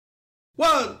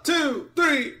1, 2,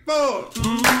 3, 4.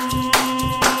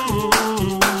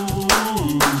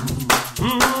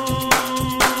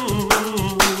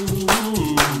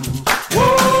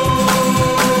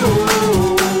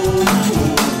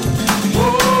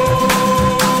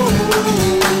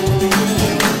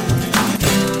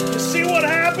 See what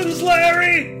happens,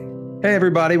 Larry? Hey,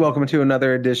 everybody. Welcome to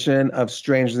another edition of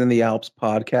Strangers in the Alps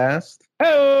podcast.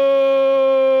 Hello.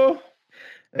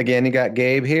 Again, you got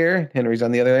Gabe here. Henry's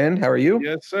on the other end. How are you?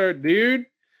 Yes, sir, dude.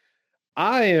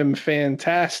 I am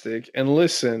fantastic. And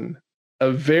listen,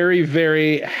 a very,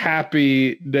 very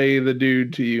happy day of the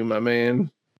dude to you, my man.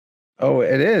 Oh,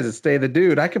 it is. It's Day of the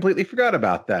Dude. I completely forgot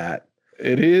about that.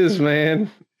 It is,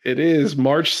 man. It is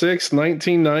March 6th,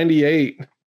 1998.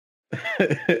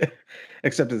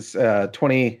 Except it's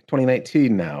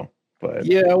 2019 now. But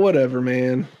Yeah, whatever,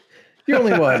 man. you're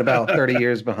only, about 30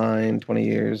 years behind, 20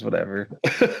 years, whatever.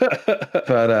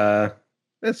 But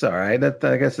it's all right. That,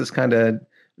 I guess, is kind of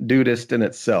dudist in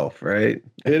itself, right?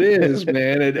 It is,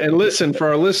 man. And listen, for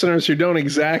our listeners who don't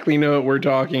exactly know what we're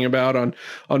talking about,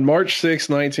 on March 6th,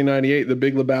 1998, The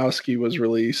Big Lebowski was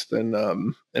released.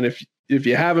 And if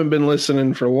you haven't been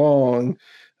listening for long,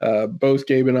 both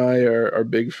Gabe and I are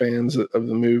big fans of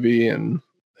the movie and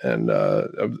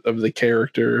of the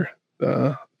character,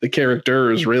 the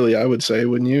characters, really, I would say,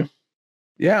 wouldn't you?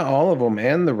 Yeah, all of them,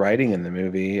 and the writing in the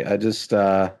movie. I just,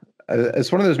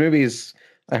 it's one of those movies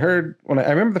I heard I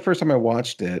remember the first time I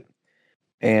watched it,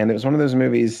 and it was one of those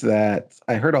movies that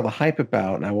I heard all the hype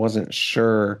about, and I wasn't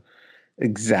sure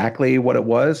exactly what it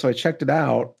was. So I checked it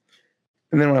out.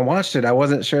 And then when I watched it, I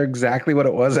wasn't sure exactly what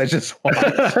it was. I just watched.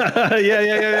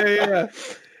 Yeah.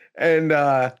 And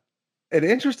it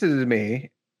interested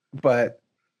me, but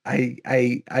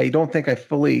I don't think I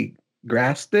fully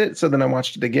grasped it. So then I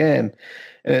watched it again,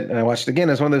 and I watched it again.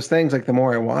 It's one of those things, like, the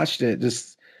more I watched it,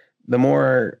 just the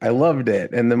more I loved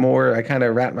it, and the more I kind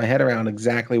of wrapped my head around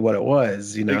exactly what it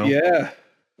was, Yeah.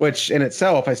 Which in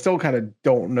itself, I still kind of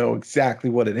don't know exactly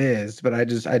what it is, but I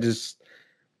just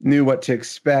knew what to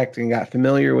expect and got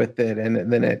familiar with it, and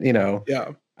then it,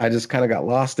 Yeah. I just kind of got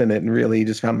lost in it and really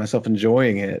just found myself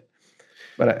enjoying it.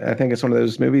 But I think it's one of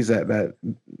those movies that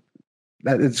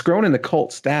it's grown into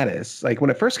cult status. Like,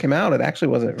 when it first came out, it actually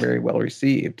wasn't very well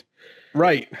received.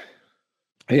 Right.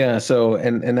 Yeah. So,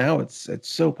 and now it's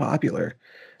so popular.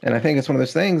 And I think it's one of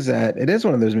those things that it is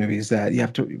one of those movies that you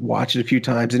have to watch it a few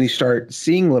times and you start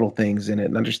seeing little things in it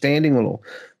and understanding little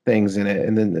things in it,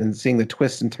 and then seeing the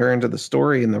twists and turns of the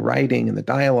story and the writing and the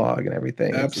dialogue and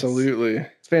everything. Absolutely.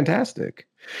 It's fantastic.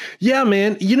 Yeah,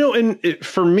 man.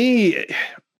 For me,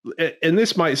 and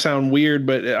this might sound weird,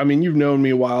 but I mean, you've known me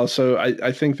a while, so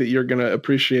I think that you're going to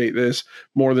appreciate this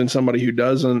more than somebody who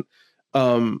doesn't.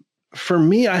 For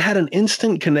me, I had an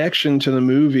instant connection to the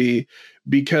movie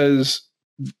because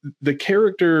the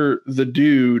character, the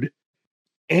dude,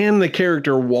 and the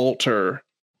character Walter,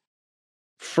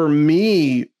 for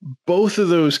me, both of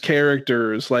those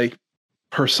characters like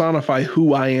personify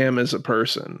who I am as a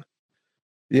person.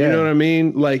 Yeah. You know what I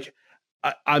mean? Like,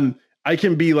 I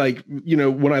can be like,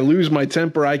 when I lose my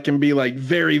temper, I can be like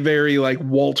very, very like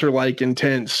Walter-like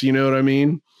intense. You know what I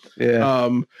mean? Yeah.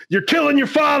 You're killing your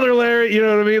father, Larry. You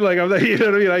know what I mean? Like, you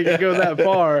know what I mean? I can go that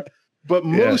far. But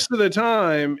most of the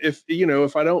time, if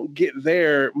I don't get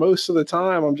there, most of the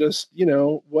time I'm just,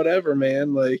 whatever,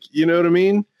 man. Like, you know what I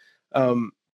mean?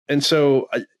 And so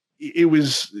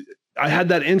I had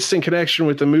that instant connection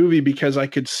with the movie because I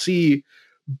could see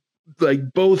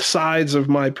like both sides of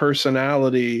my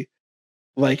personality,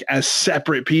 like, as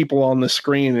separate people on the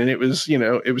screen. And it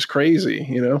was crazy,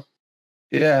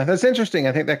 Yeah, that's interesting.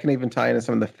 I think that can even tie into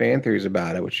some of the fan theories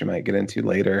about it, which you might get into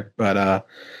later. But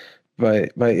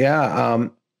yeah,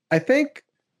 I think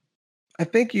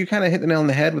you kind of hit the nail on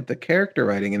the head with the character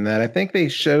writing in that. I think they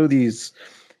show these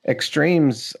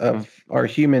extremes of our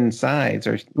human sides,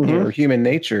 or or human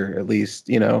nature, at least,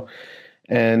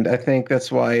 and I think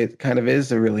that's why it kind of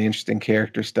is a really interesting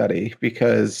character study,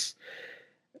 because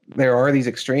there are these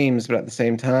extremes, but at the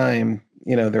same time,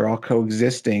 they're all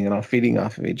coexisting and all feeding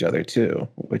off of each other too,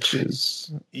 which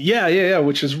is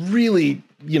which is really,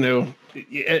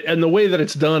 and the way that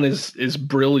it's done is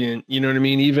brilliant. You know what I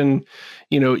mean? Even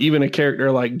a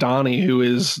character like Donnie, who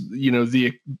is,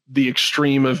 the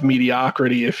extreme of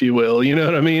mediocrity, if you will, you know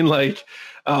what I mean? Like,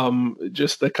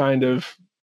 just the kind of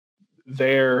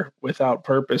there without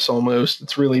purpose almost.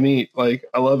 It's really neat. Like,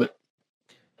 I love it.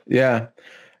 Yeah.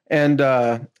 And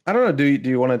I don't know, do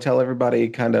you want to tell everybody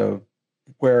kind of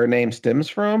where our name stems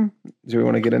from? Do we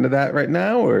want to get into that right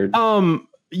now, or?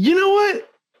 You know what?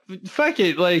 Fuck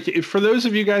it. Like, for those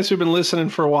of you guys who've been listening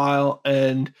for a while,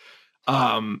 and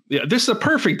Yeah, this is a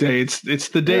perfect day. It's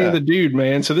the day of the dude,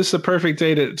 man. So this is a perfect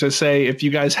day to say, if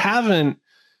you guys haven't,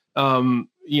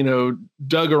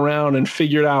 dug around and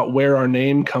figured out where our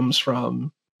name comes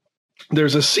from,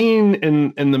 there's a scene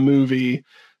in the movie,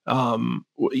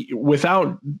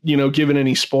 without, giving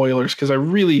any spoilers, because I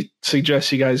really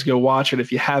suggest you guys go watch it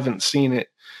if you haven't seen it.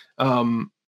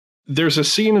 There's a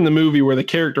scene in the movie where the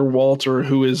character Walter,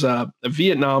 who is a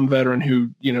Vietnam veteran who,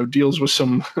 deals with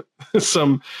some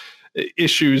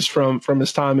issues from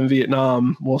his time in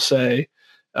Vietnam, we'll say,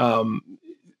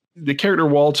 the character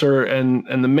Walter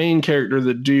and the main character,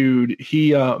 the dude,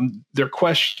 they're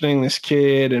questioning this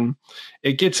kid, and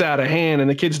it gets out of hand, and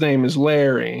the kid's name is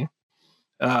Larry.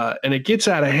 And it gets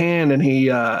out of hand, and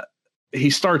he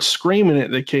starts screaming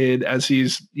at the kid as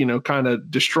he's, kind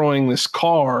of destroying this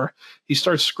car. He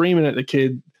starts screaming at the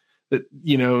kid that,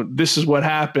 this is what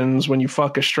happens when you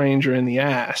fuck a stranger in the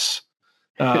ass.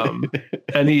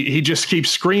 And he just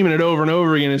keeps screaming it over and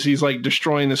over again as he's like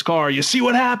destroying this car. You see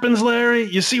what happens, Larry?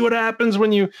 You see what happens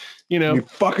when you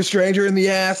fuck a stranger in the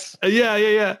ass?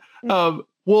 Yeah.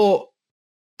 Well,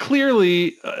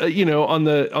 clearly, on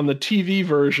the TV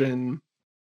version,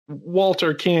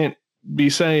 Walter can't be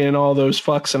saying all those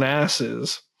fucks and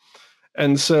asses.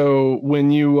 And so when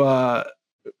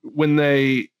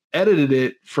they edited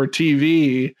it for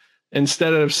TV,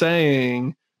 instead of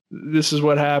saying, this is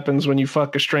what happens when you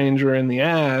fuck a stranger in the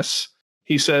ass,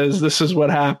 he says, this is what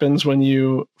happens when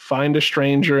you find a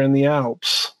stranger in the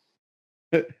Alps.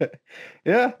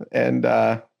 Yeah. And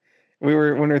when we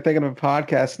were thinking of a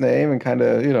podcast name and kind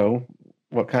of,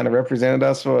 what kind of represented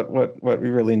us, what we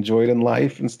really enjoyed in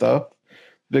life and stuff,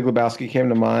 Big Lebowski came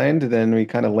to mind. Then we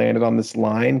kind of landed on this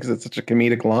line because it's such a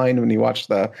comedic line when you watch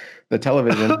the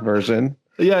television version.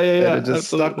 Yeah. It just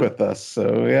stuck with us.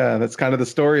 So yeah, that's kind of the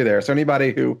story there. So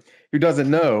anybody who doesn't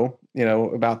know,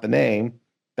 about the name,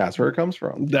 that's where it comes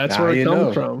from. That's where it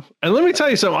comes from. And let me tell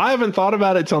you something, I haven't thought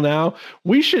about it till now.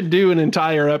 We should do an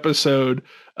entire episode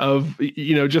of,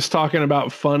 just talking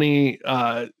about funny,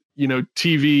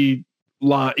 TV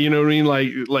lot, you know what I mean? Like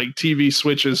TV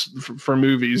switches for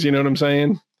movies, you know what I'm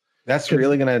saying? That's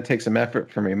really going to take some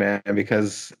effort for me, man,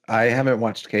 because I haven't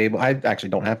watched cable. I actually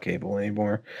don't have cable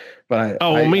anymore, but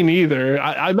me neither.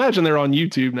 I imagine they're on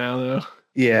YouTube now though.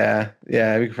 Yeah.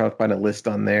 We could probably find a list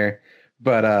on there,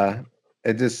 but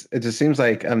it just seems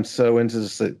like I'm so into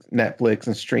just like Netflix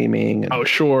and streaming. And,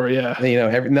 sure. Yeah.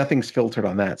 Nothing's filtered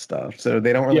on that stuff. So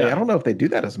they don't really, I don't know if they do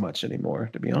that as much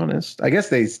anymore, to be honest. I guess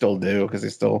they still do, because they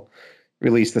still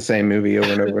release the same movie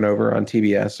over and over and over on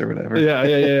TBS or whatever.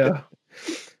 Yeah.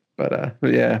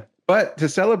 But to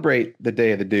celebrate the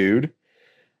Day of the Dude,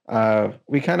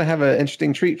 we kind of have an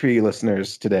interesting treat for you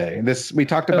listeners today. We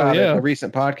talked about in a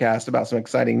recent podcast about some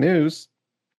exciting news.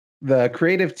 The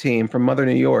creative team from Mother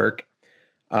New York,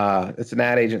 it's an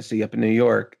ad agency up in New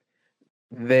York.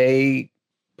 They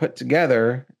put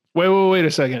together. Wait a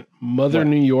second. Mother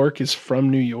New York is from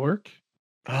New York?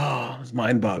 Oh, it's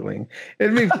mind-boggling.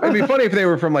 It'd be funny if they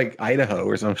were from like Idaho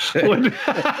or some shit.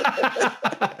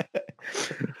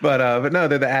 But no,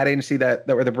 they're the ad agency that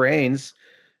were the brains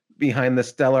behind the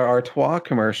Stella Artois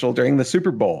commercial during the Super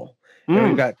Bowl. And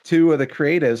we've got two of the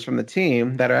creatives from the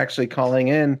team that are actually calling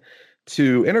in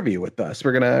to interview with us.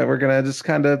 We're gonna just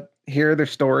kind of hear their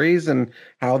stories and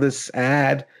how this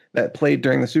ad that played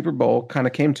during the Super Bowl kind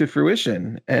of came to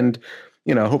fruition. And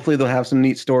hopefully they'll have some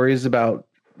neat stories about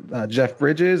Jeff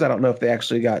Bridges. I don't know if they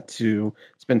actually got to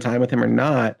spend time with him or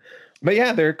not, but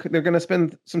yeah, they're going to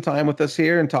spend some time with us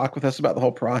here and talk with us about the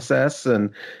whole process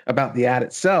and about the ad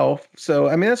itself. So,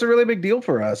 I mean, that's a really big deal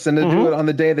for us. And to do it on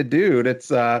the Day of the Dude, it's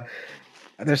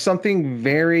there's something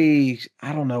very,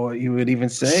 I don't know what you would even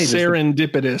say.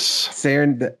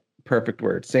 Serendipitous. Perfect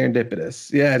word.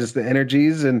 Serendipitous. Yeah, just the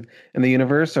energies and the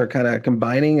universe are kind of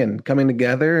combining and coming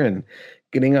together and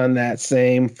getting on that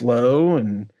same flow.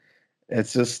 And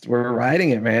it's just, we're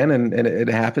riding it, man. And it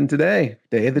happened today.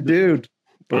 Day of the Dude.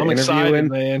 I'm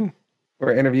excited, man.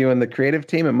 We're interviewing the creative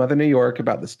team at Mother New York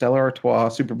about the Stella Artois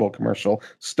Super Bowl commercial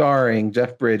starring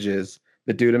Jeff Bridges,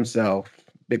 the dude himself,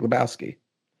 Big Lebowski.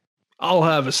 I'll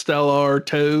have a Stella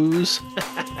Artois.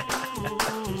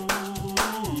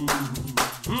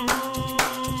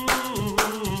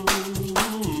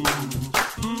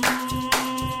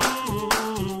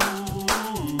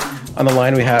 On the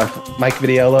line, we have Mike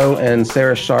Vitiello and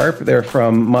Sarah Sharp. They're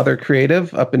from Mother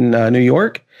Creative up in New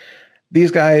York.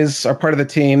 These guys are part of the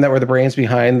team that were the brains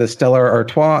behind the Stella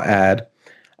Artois ad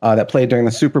that played during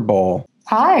the Super Bowl.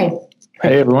 Hi.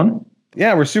 Hey, everyone.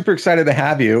 Yeah, we're super excited to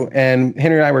have you. And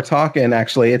Henry and I were talking,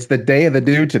 actually, it's the Day of the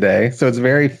Dude today, so it's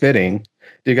very fitting.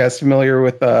 Are you guys familiar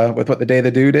with what the Day of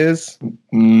the Dude is?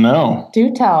 No.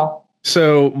 Do tell.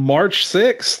 So March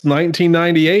 6th,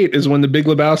 1998 is when The Big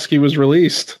Lebowski was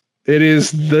released. It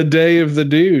is the day of the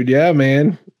dude. Yeah,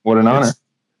 man. What an honor.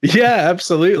 Yeah,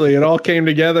 absolutely. It all came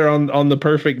together on the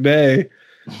perfect day.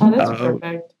 That is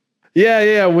perfect.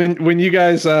 Yeah. When you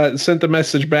guys sent the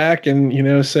message back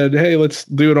and said, "Hey, let's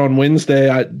do it on Wednesday,"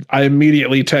 I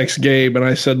immediately text Gabe and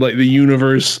I said, like, the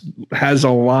universe has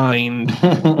aligned.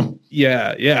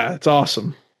 Yeah, it's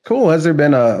awesome. Cool. Has there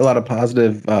been a lot of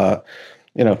positive,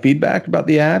 feedback about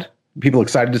the ad? People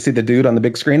excited to see the dude on the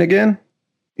big screen again?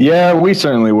 Yeah, we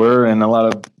certainly were, and a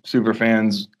lot of super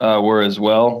fans were as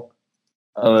well.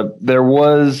 There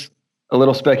was a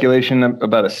little speculation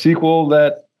about a sequel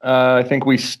that I think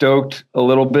we stoked a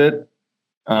little bit.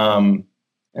 And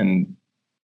in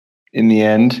the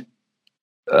end,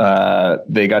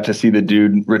 they got to see the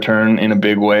dude return in a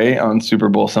big way on Super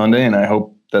Bowl Sunday, and I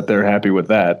hope that they're happy with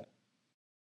that.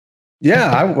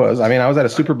 Yeah, I was. I mean, I was at a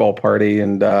Super Bowl party,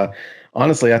 and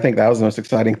honestly, I think that was the most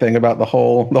exciting thing about the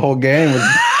whole game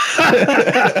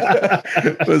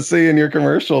was seeing your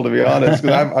commercial. To be honest,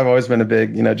 because I've always been a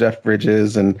big Jeff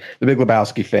Bridges and the Big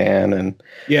Lebowski fan, and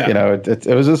it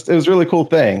was really cool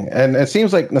thing. And it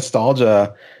seems like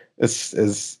nostalgia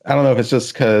is I don't know if it's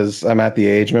just because I'm at the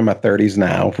age, I'm in my 30s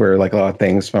now, where like a lot of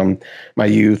things from my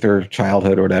youth or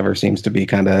childhood or whatever seems to be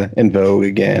kind of in vogue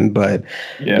again. But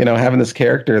having this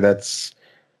character that's,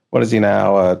 what is he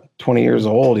now, 20 years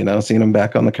old, seeing him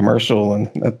back on the commercial,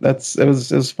 and it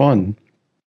was fun.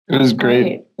 It was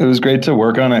great. It was great to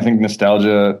work on. I think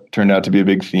nostalgia turned out to be a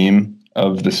big theme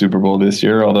of the Super Bowl this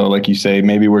year. Although, like you say,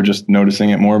 maybe we're just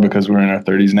noticing it more because we're in our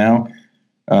 30s now.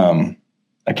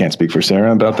 I can't speak for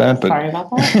Sarah about that, but sorry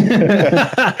about that.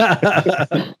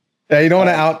 Yeah, you don't want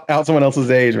to out someone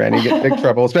else's age, right? You get big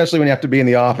trouble, especially when you have to be in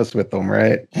the office with them,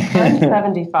 right? I'm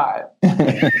 75.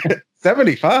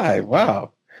 75.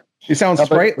 Wow. You sound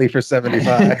sprightly for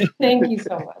 75. Thank you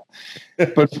so much.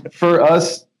 But for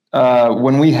us,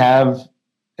 when we have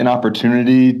an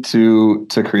opportunity to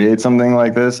create something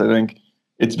like this, I think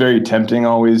it's very tempting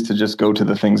always to just go to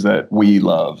the things that we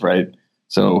love, right?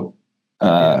 So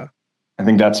I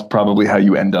think that's probably how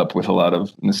you end up with a lot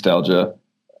of nostalgia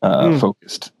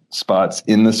focused spots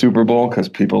in the Super Bowl, because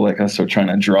people like us are trying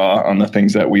to draw on the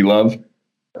things that we love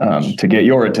to get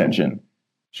your attention.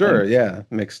 Sure, yeah,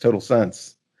 makes total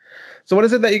sense. So what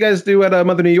is it that you guys do at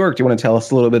Mother New York? Do you want to tell us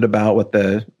a little bit about what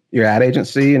your ad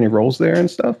agency and your roles there and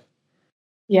stuff?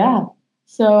 Yeah.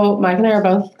 So Mike and I are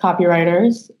both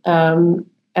copywriters,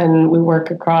 and we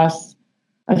work across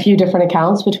a few different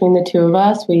accounts between the two of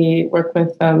us. We work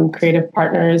with creative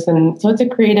partners, and so it's a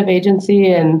creative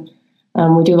agency, and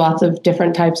we do lots of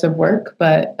different types of work,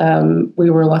 but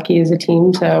we were lucky as a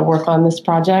team to work on this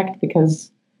project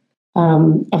because,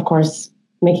 of course,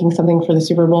 making something for the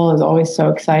Super Bowl is always so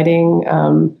exciting.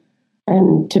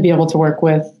 And to be able to work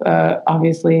with,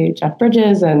 obviously, Jeff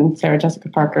Bridges and Sarah Jessica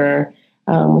Parker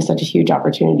was such a huge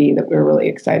opportunity that we were really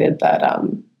excited that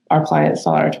our client,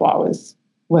 Stella Artois,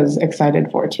 was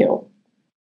excited for too.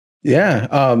 Yeah.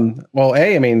 Well,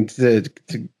 I mean, to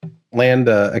land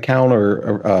an account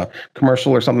or a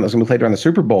commercial or something that's going to be played during the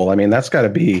Super Bowl, I mean, that's got to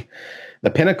be the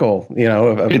pinnacle,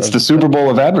 it's the Super Bowl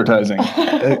of advertising.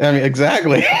 I mean,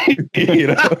 exactly.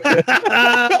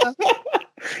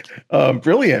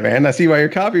 Brilliant, man. I see why you're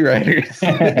copywriters.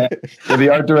 So the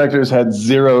art directors had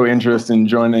zero interest in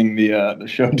joining the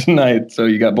show tonight, so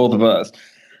you got both of us.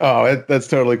 Oh, that's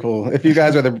totally cool. If you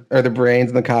guys are the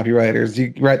brains and the copywriters,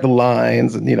 you write the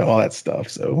lines and all that stuff.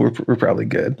 So we're probably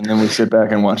good. And then we sit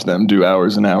back and watch them do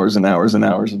hours and hours and hours and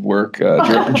hours of work,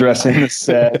 dressing the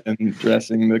set and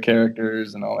dressing the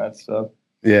characters and all that stuff.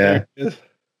 Yeah,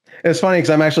 it's funny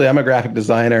because I'm a graphic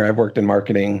designer. I've worked in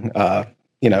marketing,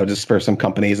 just for some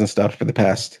companies and stuff for the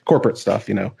past corporate stuff,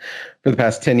 for the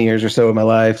past 10 years or so of my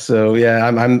life. So yeah,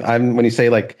 I'm when you say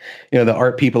like, the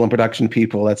art people and production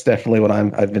people, that's definitely what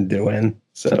I've been doing.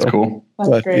 So that's cool.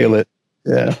 So I feel it.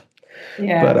 Yeah.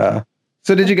 Yeah. But,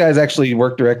 so did you guys actually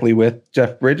work directly with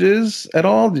Jeff Bridges at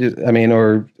all?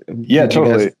 Yeah,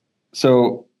 totally.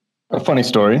 So a funny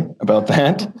story about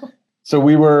that. So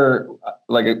we were,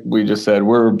 like we just said,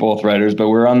 we're both writers, but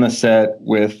we're on the set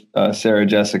with Sarah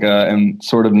Jessica and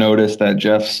sort of noticed that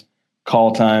Jeff's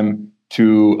call time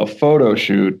to a photo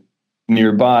shoot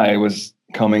nearby was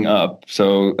coming up.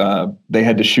 So they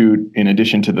had to shoot, in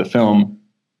addition to the film,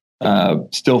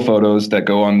 still photos that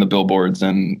go on the billboards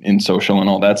and in social and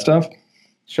all that stuff.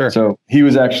 Sure. So he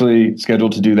was actually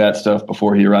scheduled to do that stuff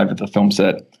before he arrived at the film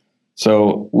set.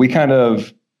 So we kind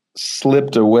of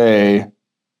slipped away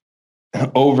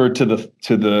over to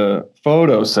the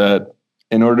photo set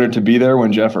in order to be there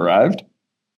when Jeff arrived.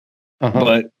 Uh-huh.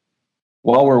 But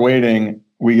while we're waiting,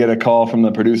 we get a call from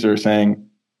the producer saying,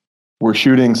 we're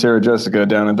shooting Sarah Jessica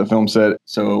down at the film set.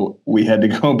 So we had to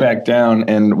go back down.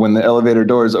 And when the elevator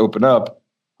doors open up,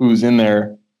 who's in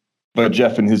there but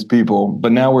Jeff and his people?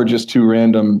 But now we're just two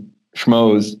random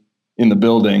schmoes in the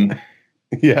building.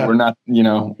 Yeah. We're not, we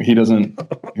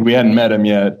hadn't met him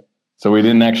yet. So we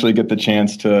didn't actually get the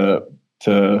chance to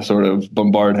sort of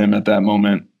bombard him at that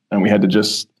moment. And we had to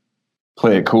just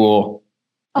play it cool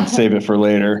and save it for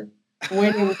later.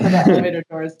 Waiting for the elevator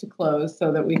doors to close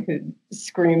so that we could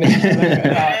scream at each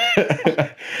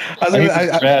other.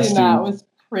 That was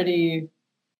pretty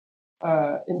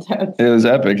intense. It was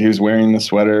epic. He was wearing the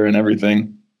sweater and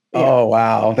everything. Oh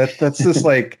wow, that's just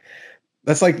like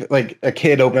that's like a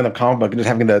kid opening a comic book and just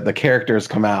having the characters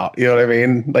come out. You know what I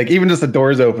mean? Like even just the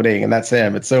doors opening and that's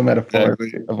him. It's so metaphoric.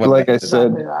 Exactly.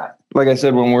 Like I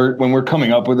said, when we're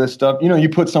coming up with this stuff, you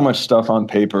put so much stuff on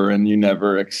paper and you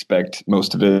never expect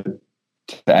most of it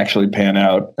to actually pan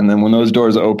out. And then when those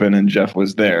doors open and Jeff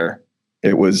was there,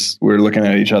 we're looking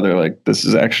at each other like, this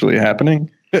is actually happening.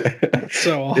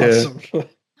 So awesome. Yeah.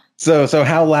 So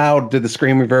how loud did the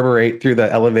scream reverberate through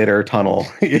the elevator tunnel?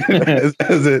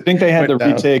 I think they had to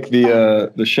retake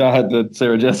the shot that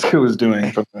Sarah Jessica was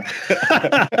doing.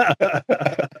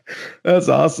 That's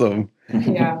awesome.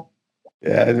 Yeah.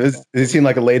 Yeah. Does he seem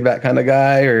like a laid back kind of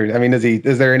guy? Or, I mean,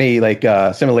 is there any like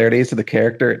similarities to the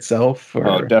character itself? Or?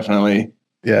 Oh, definitely.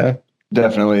 Yeah,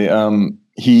 definitely.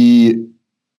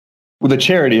 The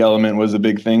charity element was a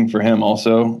big thing for him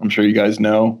also. I'm sure you guys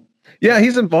know. Yeah,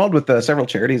 he's involved with several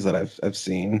charities that I've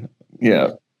seen.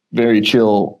 Yeah, very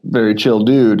chill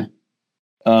dude.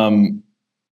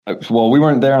 Well, we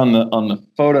weren't there on the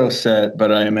photo set,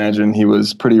 but I imagine he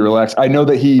was pretty relaxed. I know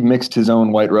that he mixed his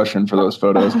own White Russian for those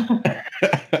photos.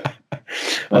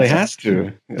 Well, he has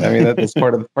to. I mean, that's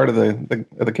part of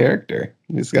the character.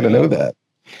 You just got to know that.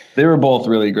 They were both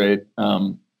really great.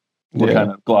 We're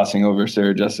kind of glossing over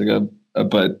Sarah Jessica,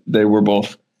 but they were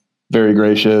both very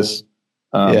gracious.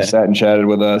 Sat and chatted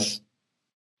with us.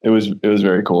 It was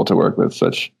very cool to work with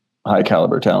such high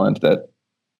caliber talent that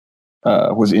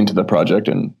was into the project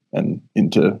and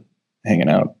into hanging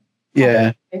out.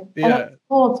 Yeah. And it's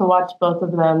cool to watch both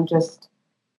of them just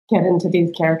get into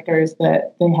these characters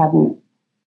that they hadn't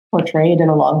portrayed in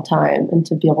a long time, and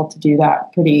to be able to do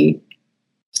that pretty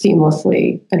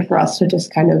seamlessly, and for us to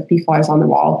just kind of be flies on the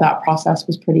wall. That process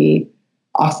was pretty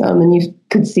awesome, and you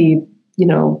could see,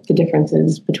 the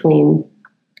differences between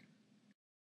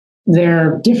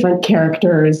their different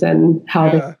characters and how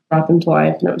they brought them to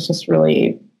life, and it was just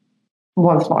really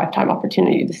once in a lifetime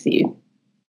opportunity to see.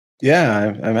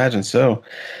 Yeah, I imagine so.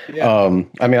 Yeah.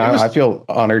 I feel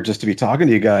honored just to be talking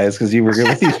to you guys because you were good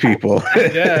with these people.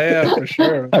 yeah, for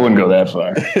sure. I wouldn't go that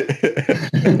far.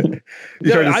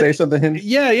 You trying to say something?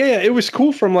 Yeah. It was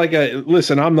cool from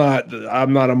listen, I'm not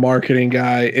a marketing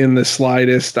guy in the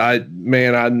slightest. I'm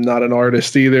not an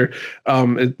artist either.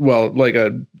 Like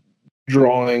a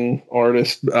drawing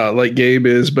artist like Gabe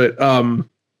is, but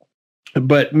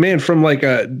man, from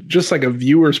just a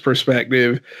viewer's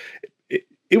perspective,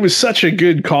 it was such a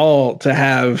good call to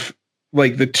have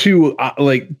the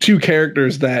two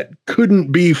characters that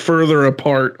couldn't be further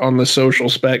apart on the social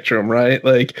spectrum, right?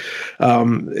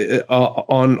 On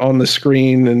the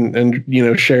screen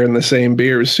and sharing the same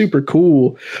beer. It was super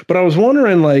cool. But I was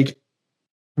wondering,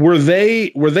 were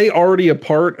they already a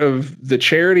part of the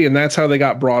charity and that's how they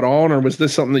got brought on, or was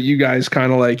this something that you guys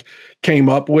kind of came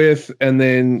up with and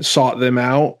then sought them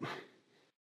out?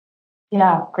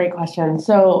 Yeah, great question.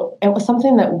 So it was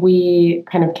something that we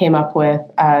kind of came up with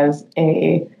as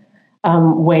a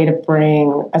way to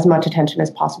bring as much attention as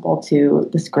possible to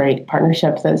this great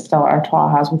partnership that Stella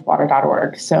Artois has with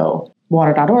Water.org. So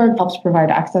Water.org helps provide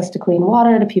access to clean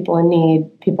water to people in need,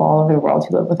 people all over the world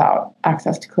who live without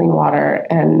access to clean water.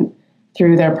 And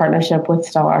through their partnership with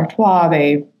Stella Artois,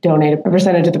 they donated a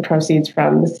percentage of the proceeds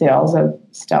from the sales of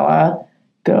Stella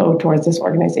go towards this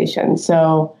organization.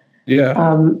 So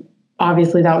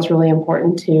obviously, that was really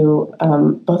important to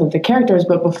both of the characters,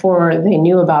 but before they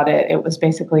knew about it, it was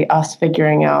basically us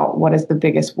figuring out what is the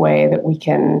biggest way that we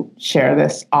can share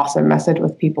this awesome message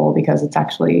with people, because it's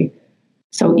actually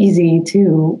so easy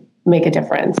to make a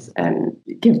difference and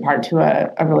give part to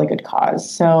a really good cause.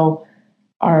 So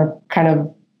our kind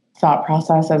of thought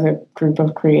process as a group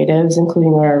of creatives,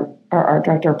 including our art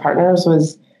director partners,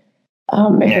 was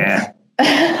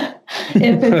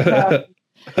if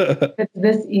it's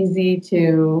this easy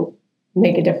to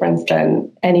make a difference,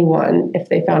 then anyone, if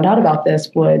they found out about this,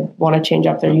 would want to change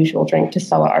up their usual drink to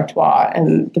Stella Artois.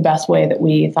 And the best way that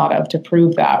we thought of to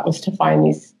prove that was to find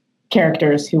these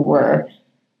characters who were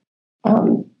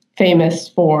famous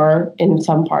for, in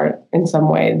some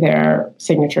way, their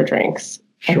signature drinks.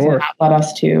 Sure. And so that led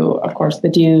us to, of course, the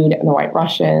Dude and the White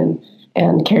Russian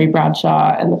and Carrie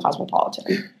Bradshaw and the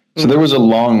Cosmopolitan. So there was a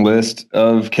long list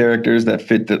of characters that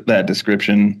fit that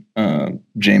description.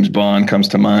 James Bond comes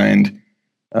to mind.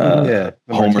 Homer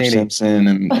Martini. Simpson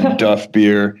and Duff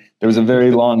Beer. There was a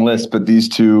very long list, but these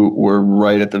two were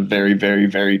right at the very, very,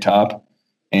 very top.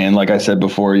 And like I said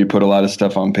before, you put a lot of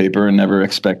stuff on paper and never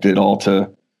expected all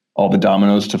the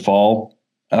dominoes to fall.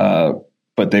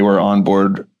 But they were on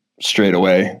board straight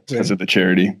away because of the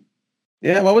charity.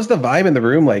 Yeah, what was the vibe in the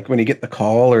room like when you get the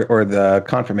call or the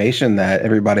confirmation that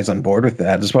everybody's on board with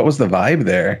that? Just what was the vibe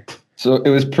there? So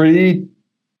it was pretty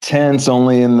tense,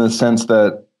 only in the sense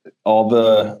that all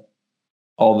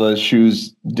the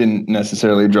shoes didn't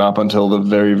necessarily drop until the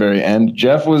very, very end.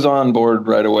 Jeff was on board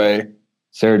right away,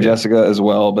 Sarah Jessica as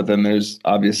well, but then there's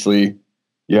obviously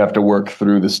you have to work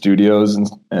through the studios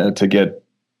and to get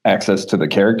access to the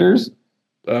characters.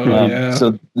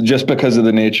 So just because of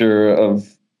the nature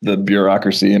of the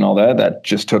bureaucracy and all that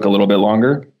just took a little bit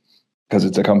longer because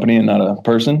it's a company and not a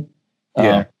person.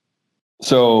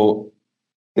 So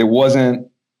it wasn't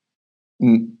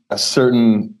a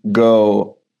certain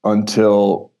go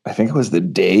until I think it was the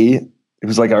day. It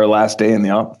was like our last day in the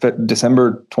office,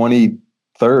 December 23rd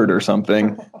or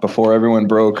something, before everyone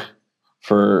broke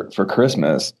for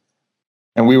Christmas.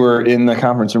 And we were in the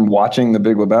conference room watching The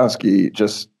Big Lebowski,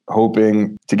 just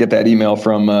hoping to get that email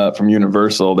from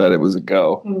Universal that it was a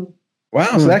go.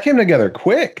 Wow, so that came together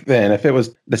quick then. If it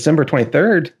was December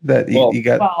 23rd that you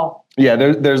got. Wow. Yeah,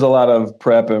 there's a lot of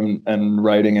prep and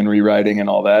writing and rewriting and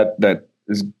all that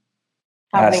is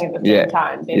happening at the same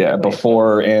time. Basically. Yeah,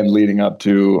 before and leading up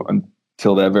to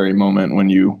until that very moment when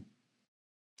you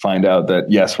find out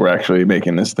that, yes, we're actually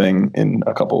making this thing in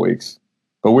a couple weeks.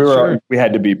 But we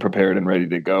had to be prepared and ready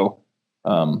to go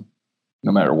no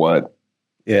matter what.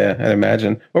 Yeah, I'd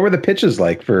imagine. What were the pitches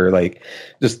like for like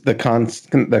just the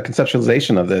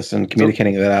conceptualization of this and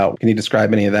communicating that out? Can you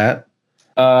describe any of that?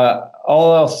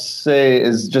 All I'll say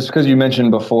is just because you mentioned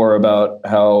before about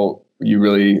how you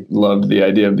really loved the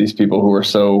idea of these people who were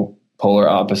so polar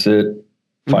opposite,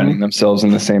 finding themselves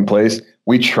in the same place.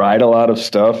 We tried a lot of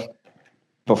stuff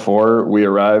before we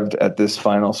arrived at this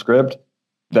final script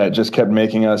that just kept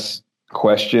making us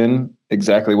question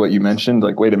exactly what you mentioned.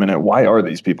 Like, wait a minute, why are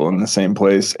these people in the same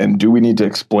place? And do we need to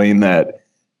explain that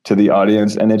to the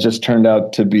audience? And it just turned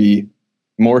out to be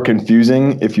more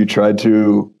confusing if you tried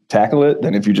to tackle it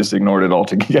than if you just ignored it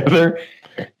altogether.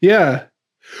 Yeah.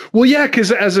 Well, yeah,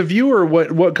 because as a viewer,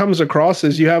 what comes across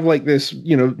is you have like this,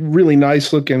 really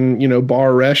nice looking,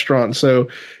 bar restaurant. So,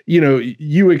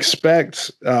 you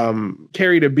expect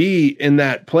Carrie to be in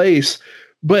that place,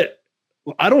 but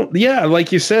I don't,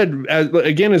 like you said,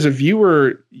 as a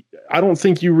viewer, I don't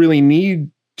think you really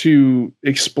need to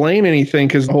explain anything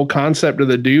because the whole concept of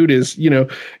the Dude is, you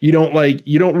don't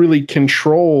really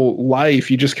control life.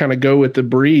 You just kind of go with the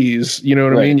breeze. You know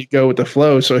what I mean? You go with the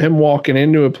flow. So him walking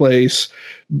into a place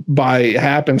by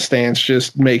happenstance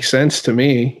just makes sense to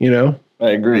me, I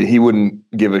agree. He wouldn't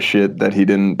give a shit that he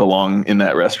didn't belong in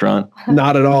that restaurant.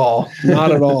 Not at all.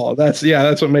 Not at all. That's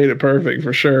what made it perfect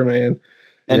for sure, man.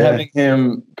 And having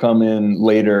him come in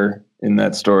later in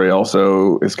that story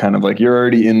also is kind of like you're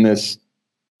already in this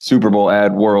Super Bowl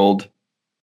ad world.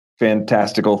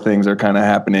 Fantastical things are kind of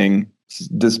happening.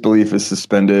 Disbelief is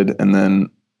suspended. And then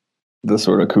the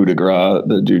sort of coup de grace,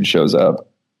 the Dude shows up.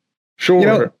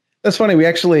 Sure. That's funny.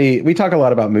 We talk a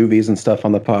lot about movies and stuff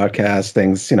on the podcast,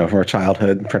 things, from our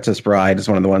childhood. Princess Bride is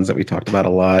one of the ones that we talked about a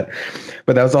lot.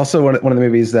 But that was also one of the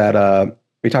movies that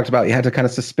we talked about. You had to kind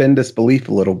of suspend disbelief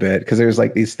a little bit because there's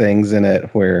like these things in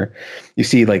it where you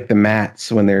see like the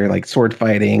mats when they're like sword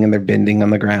fighting and they're bending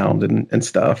on the ground and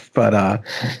stuff. But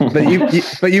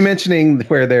you mentioning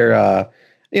where they're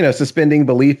suspending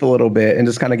belief a little bit and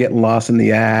just kind of getting lost in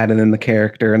the ad and then the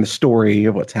character and the story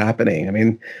of what's happening. I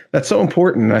mean, that's so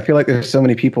important. I feel like there's so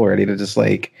many people ready to just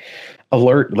like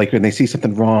alert, like when they see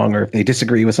something wrong or if they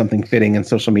disagree with something fitting in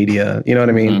social media, you know what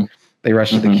I mean? They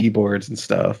rush to the keyboards and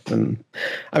stuff. And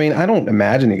I mean, I don't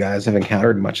imagine you guys have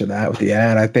encountered much of that with the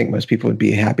ad. I think most people would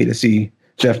be happy to see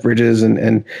Jeff Bridges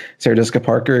and Sarah Jessica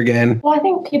Parker again. Well, I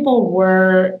think people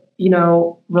were,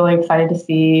 really excited to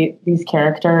see these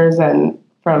characters and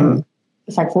from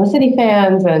Sex and the City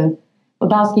fans and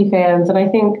Lebowski fans. And I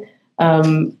think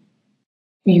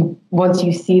once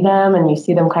you see them and you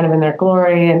see them kind of in their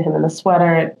glory and him in the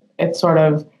sweater, it's sort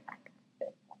of,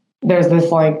 there's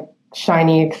this like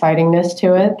shiny excitingness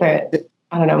to it that,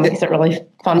 I don't know, makes it really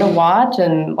fun to watch.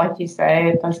 And like you say,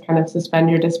 it does kind of suspend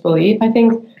your disbelief. I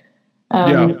think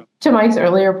to Mike's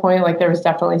earlier point, like there was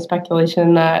definitely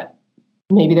speculation that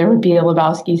maybe there would be a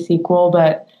Lebowski sequel,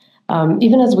 but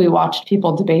even as we watched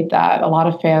people debate that, a lot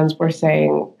of fans were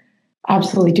saying,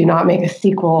 absolutely do not make a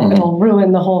sequel. Mm-hmm. It'll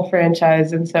ruin the whole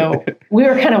franchise. And so we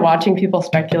were kind of watching people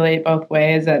speculate both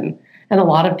ways, and a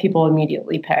lot of people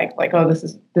immediately pegged like, oh, this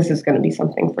is going to be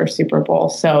something for Super Bowl.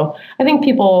 So I think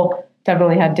people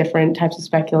definitely had different types of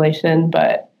speculation,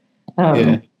 but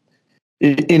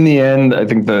in the end, I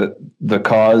think the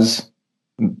cause,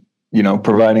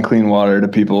 providing clean water to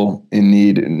people in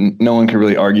need, no one can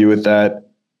really argue with that.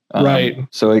 Right.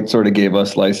 So it sort of gave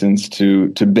us license to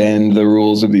bend the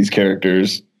rules of these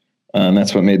characters.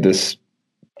 That's what made this,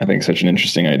 I think, such an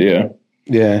interesting idea.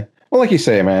 Yeah. Well, like you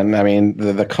say, man, I mean,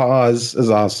 the cause is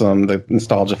awesome. The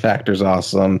nostalgia factor is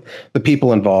awesome. The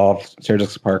people involved, Sarah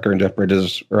Jessica Parker and Jeff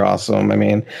Bridges, are awesome. I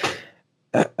mean,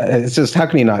 it's just, how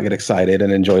can you not get excited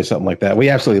and enjoy something like that? We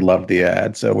absolutely loved the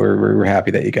ad. So we're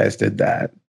happy that you guys did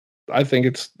that. I think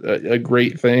it's a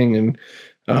great thing. And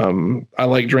I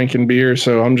like drinking beer,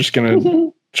 so I'm just going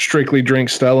to strictly drink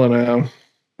Stella now.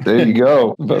 There you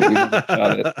go. But we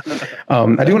got it.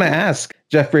 I do want to ask,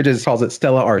 Jeff Bridges calls it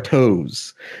Stella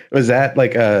Artois. Was that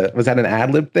an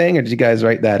ad lib thing, or did you guys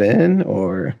write that in,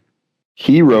 or?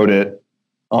 He wrote it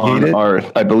on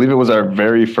I believe it was our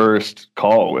very first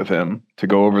call with him to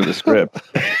go over the script.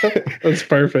 That's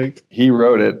perfect. He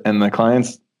wrote it and the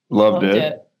clients loved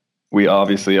it. We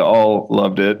obviously all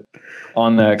loved it.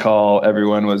 On that call,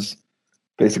 everyone was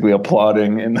basically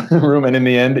applauding in the room. And in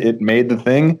the end, it made the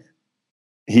thing.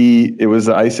 It was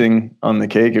the icing on the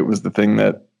cake. It was the thing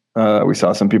that we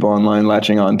saw some people online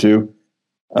latching onto.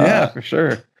 Yeah, for sure.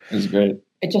 It was great.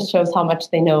 It just shows how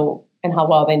much they know and how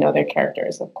well they know their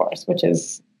characters, of course, which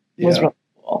was really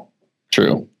cool.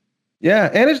 True. Yeah,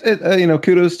 and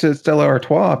kudos to Stella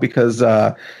Artois, because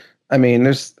I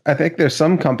think there's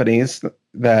some companies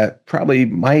that probably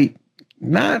might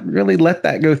not really let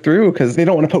that go through because they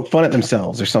don't want to poke fun at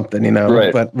themselves or something,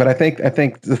 Right. But I think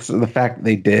the fact that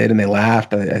they did and they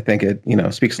laughed, I think it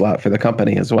speaks a lot for the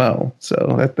company as well.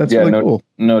 So that's really cool.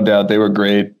 No doubt, they were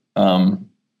great.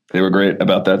 They were great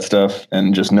about that stuff,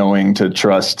 and just knowing to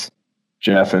trust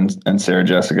Jeff and Sarah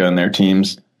Jessica and their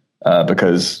teams,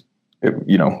 because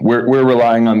we're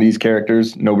relying on these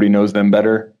characters. Nobody knows them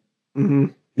better. Mm-hmm.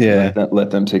 Yeah, let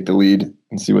them take the lead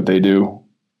and see what they do.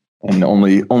 And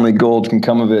only gold can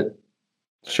come of it.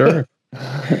 Sure.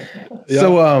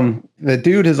 So the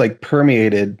dude has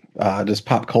permeated just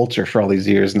pop culture for all these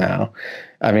years now.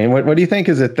 I mean, what do you think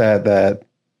is it that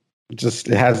just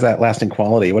has that lasting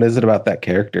quality? What is it about that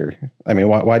character? I mean,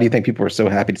 why do you think people were so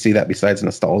happy to see that besides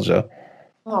nostalgia?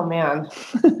 Oh man.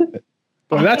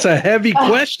 Well, that's a heavy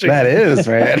question. That is,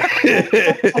 man.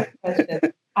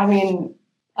 I mean,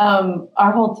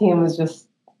 our whole team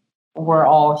we're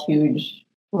all huge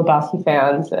Lebowski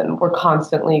fans, and we're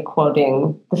constantly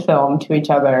quoting the film to each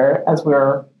other as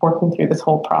we're working through this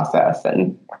whole process,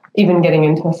 and even getting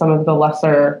into some of the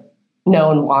lesser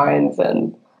known lines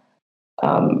and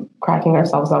cracking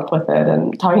ourselves up with it,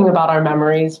 and talking about our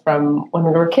memories from when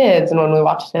we were kids and when we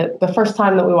watched it, the first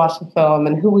time that we watched the film,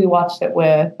 and who we watched it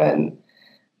with. And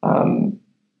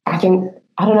I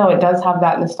don't know, it does have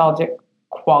that nostalgic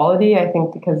quality, I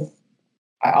think, because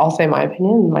I'll say my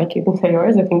opinion, Mike, you can say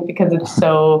yours. I think because it's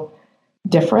so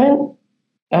different.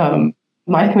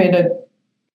 Mike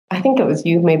I think it was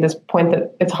you made this point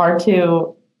that it's hard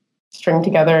to string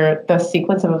together the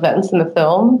sequence of events in the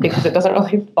film because it doesn't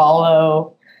really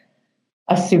follow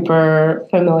a super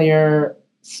familiar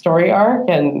story arc.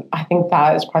 And I think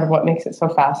that is part of what makes it so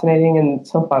fascinating and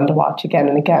so fun to watch again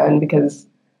and again, because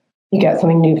you get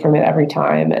something new from it every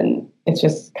time. And it's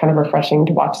just kind of refreshing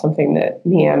to watch something that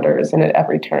meanders and at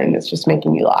every turn it's just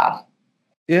making you laugh.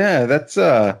 Yeah, that's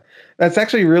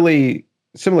actually really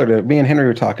similar to me and Henry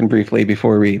were talking briefly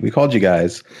before we called you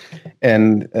guys.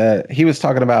 And he was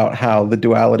talking about how the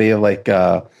duality of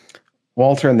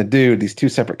Walter and the dude, these two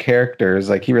separate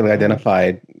characters, he really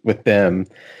identified with them.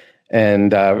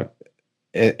 And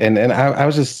I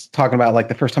was just talking about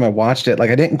the first time I watched it,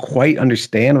 I didn't quite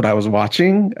understand what I was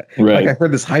watching. Right. I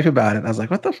heard this hype about it and I was like,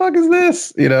 what the fuck is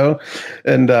this?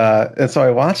 And so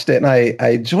I watched it and I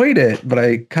enjoyed it, but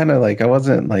I kind of I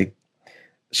wasn't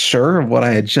sure of what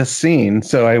I had just seen.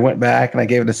 So I went back and I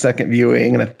gave it a second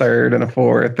viewing and a third and a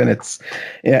fourth. And it's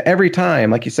every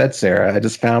time, like you said, Sarah, I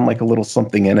just found a little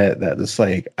something in it that just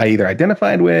I either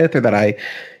identified with, or that I,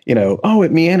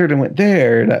 it meandered and went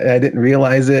there and I didn't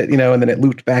realize it, and then it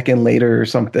looped back in later or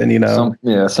something,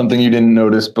 something you didn't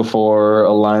notice before,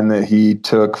 a line that he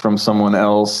took from someone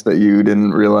else that you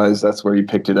didn't realize that's where you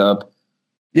picked it up.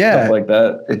 Yeah, stuff like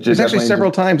that. It just there's actually definitely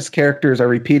several times characters are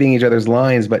repeating each other's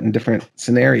lines, but in different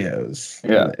scenarios.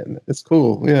 Yeah. And it's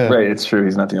cool. Yeah, right. It's true.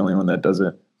 He's not the only one that does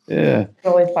it. yeah,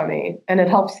 Really funny. And it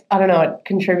helps, I don't know, it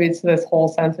contributes to this whole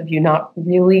sense of you not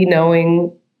really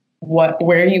knowing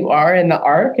where you are in the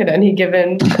arc at any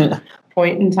given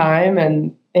point in time.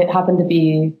 And it happened to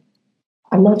be,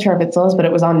 I'm not sure if it still is, but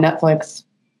it was on Netflix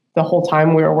the whole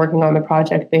time we were working on the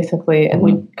project, basically. And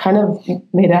we kind of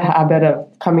made a habit of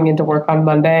coming into work on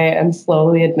Monday and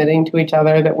slowly admitting to each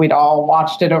other that we'd all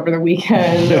watched it over the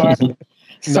weekend or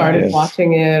started Nice.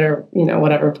 watching it or,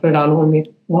 whatever, put it on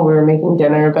while we were making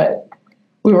dinner. But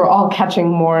we were all catching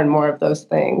more and more of those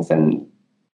things. And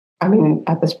I mean,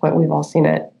 at this point, we've all seen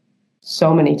it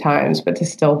so many times, but to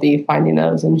still be finding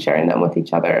those and sharing them with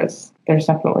each other there's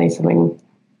definitely some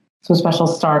special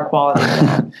star quality in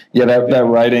that. Yeah, that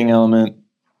writing element,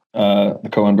 the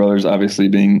Coen brothers obviously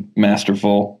being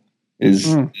masterful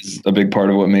is a big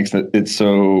part of what makes it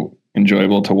so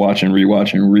enjoyable to watch and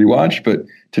rewatch. But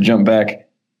to jump back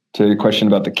to your question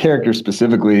about the character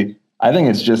specifically, I think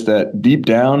it's just that deep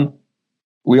down,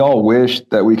 we all wish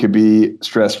that we could be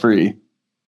stress-free.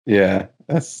 yeah.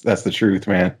 That's the truth,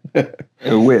 man.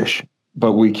 I wish,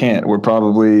 but we can't. We're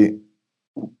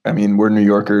New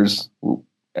Yorkers.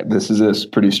 This is a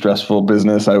pretty stressful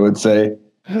business, I would say.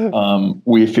 I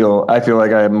feel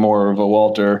like I am more of a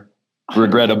Walter,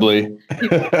 regrettably.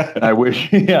 And I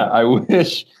wish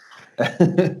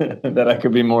that I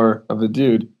could be more of a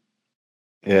dude.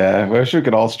 Yeah, I wish we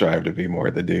could all strive to be more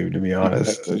the dude, to be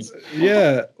honest.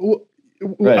 Yeah.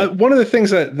 Right. One of the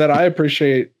things that I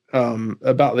appreciate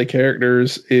about the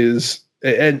characters is,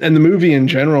 and the movie in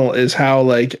general, is how,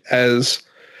 like, as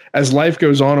life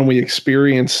goes on and we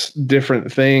experience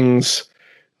different things,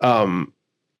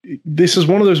 this is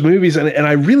one of those movies, and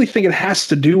I really think it has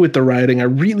to do with the writing. I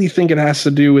really think it has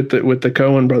to do with the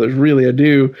Coen brothers. Really, I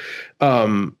do.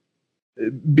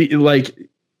 Like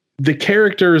the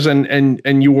characters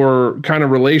and your kind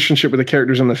of relationship with the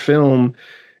characters in the film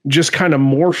just kind of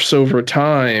morphs over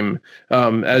time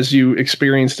as you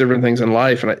experience different things in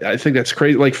life. And I think that's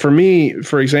crazy. Like for me,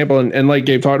 for example, and like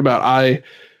Gabe talked about,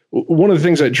 one of the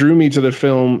things that drew me to the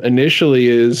film initially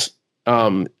is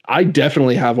I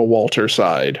definitely have a Walter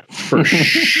side for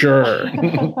sure.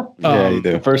 Yeah, you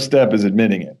do. The first step is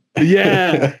admitting it.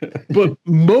 Yeah. But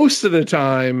most of the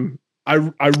time,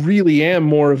 I really am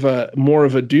more of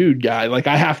a dude guy. Like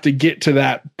I have to get to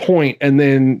that point and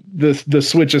then the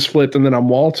switch is flipped and then I'm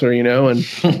Walter, and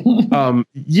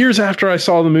years after I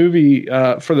saw the movie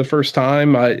for the first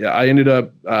time, I ended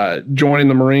up joining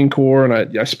the Marine Corps,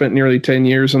 and I spent nearly 10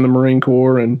 years in the Marine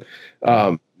Corps, and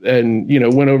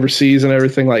went overseas and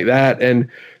everything like that. And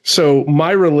so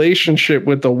my relationship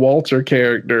with the Walter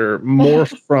character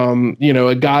morphed from,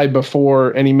 a guy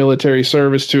before any military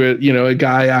service to a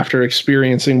guy after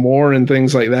experiencing war and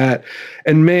things like that.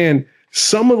 And man,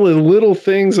 some of the little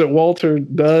things that Walter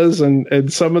does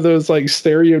and some of those like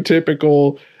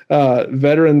stereotypical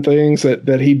veteran things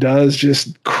that he does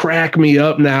just crack me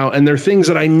up now. And they're things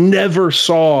that I never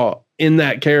saw in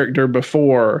that character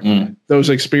before those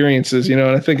experiences, and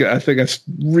I think that's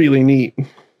really neat.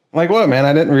 Like what, man?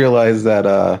 I didn't realize that.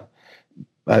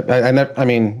 I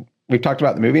mean, we've talked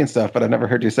about the movie and stuff, but I've never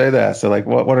heard you say that. So, like,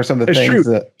 what are some of the things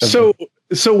that?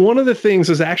 So one of the things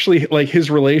is actually like his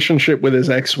relationship with his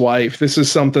ex-wife. This is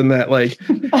something that like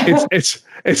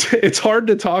it's hard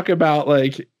to talk about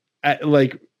and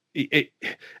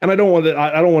I don't want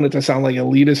it to sound like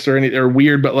elitist or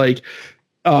weird, but like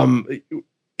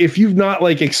if you've not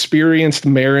like experienced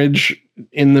marriage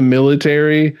in the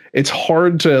military, it's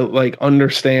hard to like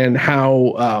understand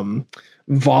how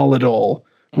volatile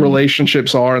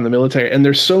relationships are in the military. And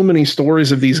there's so many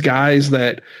stories of these guys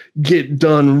that get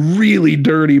done really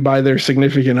dirty by their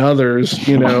significant others,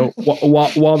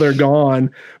 while they're gone.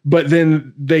 But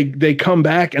then they come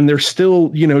back and they're still,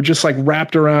 just like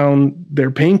wrapped around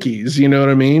their pinkies, you know what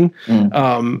I mean?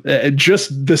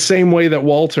 Just the same way that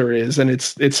Walter is. And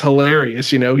it's hilarious.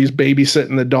 He's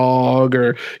babysitting the dog,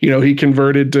 or, he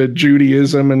converted to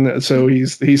Judaism. And so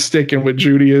he's sticking with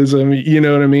Judaism, you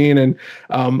know what I mean? And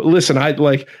listen,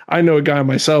 I know a guy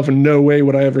myself, and no way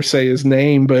would I ever say his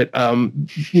name, but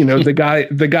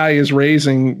the guy is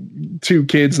raising two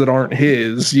kids that aren't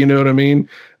his, you know what I mean?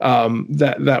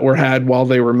 That were had while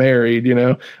they were married,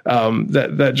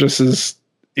 that just is,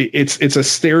 it's a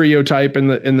stereotype in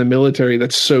the military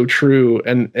that's so true.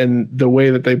 And the way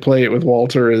that they play it with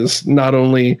Walter is not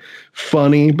only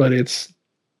funny, but it's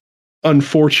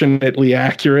unfortunately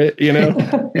accurate,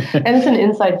 And it's an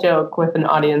inside joke with an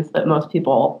audience that most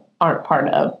people aren't part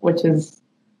of, which is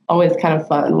always kind of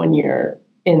fun when you're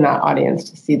in that audience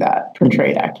to see that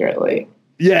portrayed accurately.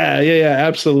 Yeah.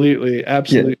 Absolutely.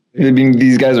 Yeah. I mean,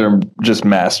 these guys are just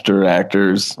master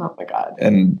actors. Oh my God.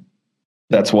 And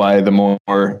that's why the more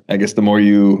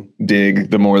you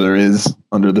dig, the more there is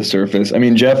under the surface. I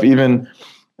mean, Jeff, even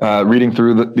reading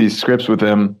through these scripts with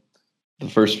him the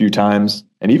first few times,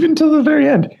 and even till the very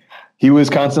end, he was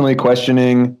constantly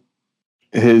questioning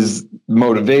his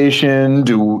motivation.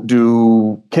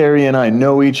 Do Carrie and I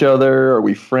know each other? Are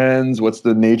we friends? What's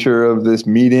the nature of this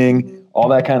meeting? All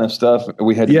that kind of stuff.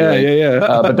 We had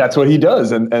to but that's what he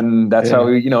does, and that's how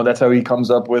he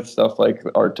comes up with stuff like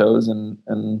Artos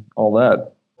and all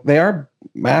that. They are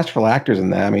masterful actors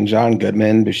in that. I mean, John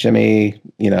Goodman, Buscemi,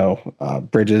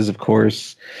 Bridges, of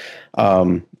course.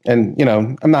 And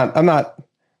I'm not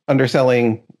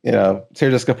underselling Sarah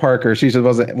Jessica Parker. She just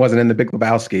wasn't in The Big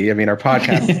Lebowski. I mean, our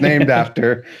podcast is named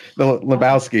after the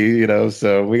Lebowski,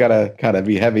 so we got to kind of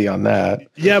be heavy on that.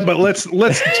 Yeah, but let's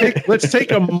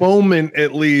take a moment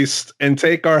at least and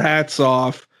take our hats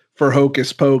off for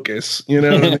Hocus Pocus.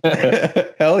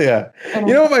 Hell yeah.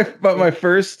 My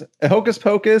first Hocus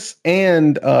Pocus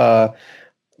and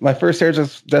my first Sarah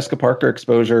Jessica Parker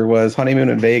exposure was Honeymoon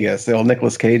in Vegas, the old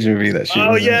Nicolas Cage movie that she.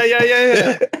 Oh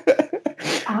yeah.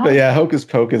 But yeah, Hocus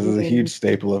Pocus is a huge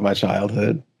staple of my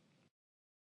childhood.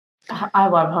 I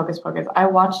love Hocus Pocus. I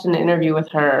watched an interview with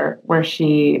her where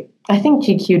I think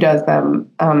GQ does them,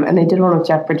 and they did one with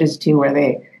Jeff Bridges too, where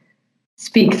they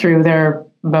speak through their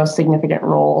most significant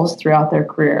roles throughout their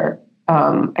career.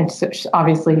 And so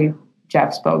obviously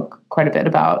Jeff spoke quite a bit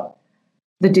about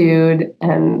The Dude,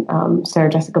 and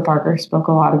Sarah Jessica Parker spoke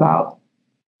a lot about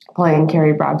playing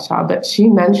Carrie Bradshaw, but she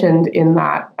mentioned in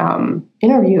that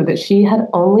interview that she had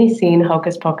only seen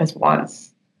Hocus Pocus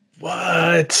once.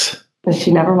 What? And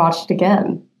she never watched it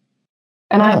again.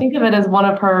 And I think of it as one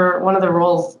of the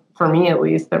roles, for me at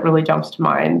least, that really jumps to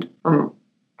mind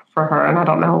for her. And I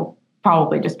don't know,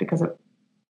 probably just because of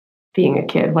being a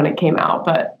kid when it came out,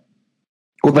 but.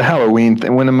 Well, the Halloween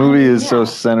thing, when a movie is so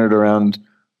centered around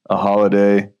a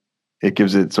holiday, it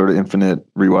gives it sort of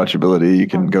infinite rewatchability. You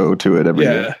can go to it every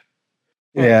year.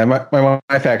 Yeah, my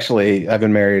wife actually, I've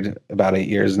been married about 8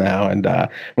 years now, and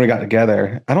when we got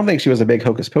together, I don't think she was a big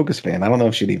Hocus Pocus fan. I don't know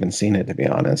if she'd even seen it, to be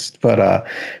honest. But I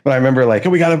remember like, oh,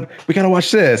 we gotta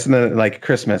watch this, and then like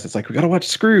Christmas, it's like we gotta watch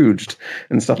Scrooged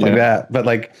and stuff like that. But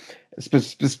like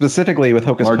specifically with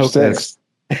Hocus Pocus.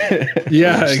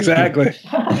 Yeah, exactly.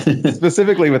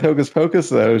 Specifically with Hocus Pocus,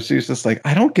 though, she's just like,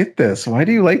 I don't get this. Why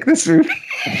do you like this movie?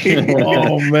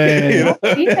 Oh man,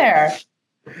 be there.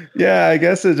 Yeah, I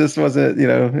guess it just wasn't.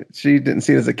 She didn't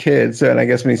see it as a kid, so and I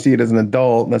guess when you see it as an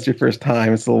adult, and that's your first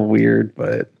time, it's a little weird.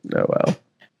 But oh well.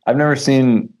 I've never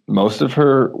seen most of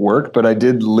her work, but I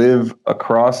did live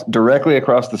directly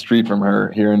across the street from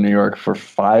her here in New York for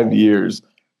 5 years.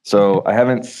 So I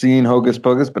haven't seen Hocus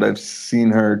Pocus, but I've seen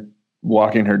her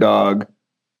walking her dog,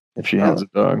 if she has a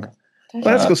dog. Well,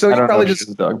 that's cool. So you probably just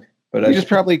a dog, but I just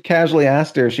probably casually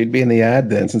asked her if she'd be in the ad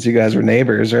then, since you guys were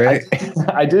neighbors, right?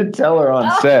 I did tell her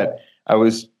on set. I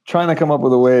was trying to come up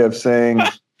with a way of saying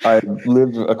I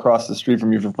lived across the street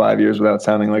from you for 5 years without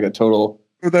sounding like a total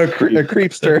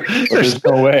creepster. There's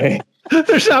no way.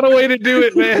 There's not a way to do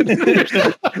it, man.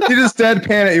 You just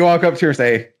deadpan it. You walk up to her and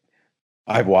say,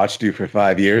 I've watched you for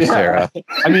 5 years, Sarah.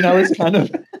 I mean, I was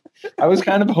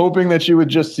kind of hoping that she would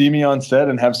just see me on set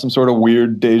and have some sort of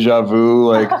weird deja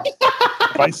vu. Like,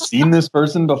 have I seen this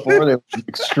person before? They look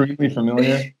extremely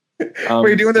familiar. Were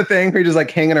you doing the thing where you're just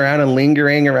like hanging around and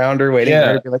lingering around her, waiting for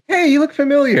her to be like, hey, you look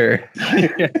familiar.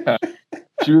 Yeah.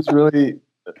 She was really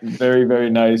very, very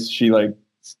nice. She like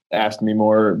asked me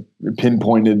more,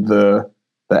 pinpointed the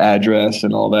address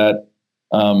and all that.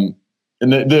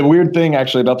 And the weird thing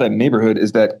actually about that neighborhood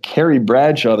is that Carrie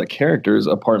Bradshaw, the character's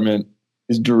apartment,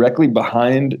 is directly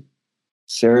behind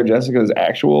Sarah Jessica's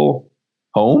actual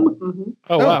home. Mm-hmm.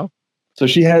 Oh, wow. So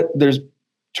there's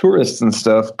tourists and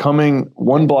stuff coming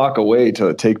 1 block away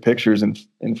to take pictures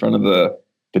in front of the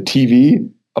TV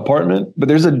apartment, but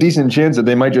there's a decent chance that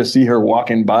they might just see her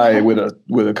walking by with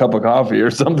a cup of coffee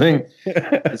or something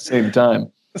at the same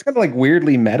time. It's kind of like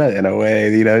weirdly meta in a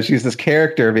way, she's this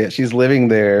character, but she's living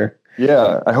there.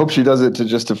 Yeah, I hope she does it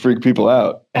to freak people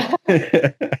out.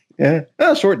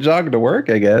 Yeah, short jog to work,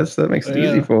 I guess. That makes it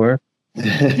easy for her.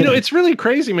 It's really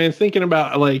crazy, man, thinking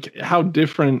about like how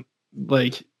different,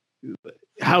 like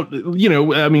how,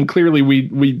 I mean, clearly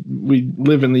we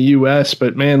live in the US,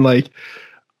 but man, like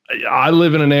I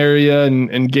live in an area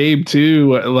and Gabe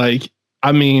too. Like,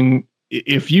 I mean,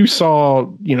 if you saw,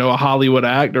 a Hollywood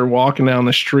actor walking down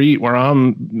the street where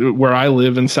I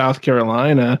live in South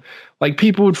Carolina, like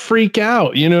people would freak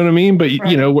out, you know what I mean? But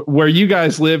Right. you know, where you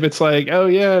guys live, it's like, oh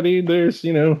yeah, dude, there's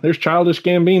Childish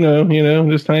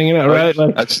Gambino, just hanging out, right?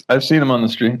 Like, I've seen him on the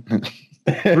street.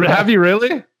 have you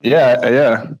really?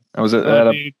 Yeah. I was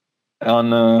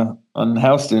Oh, on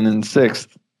Houston in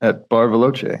 6th at Bar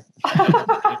Veloce.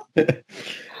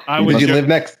 Did you live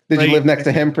next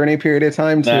to him for any period of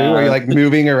time too? Nah. Are you like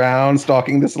moving around,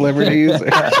 stalking the celebrities?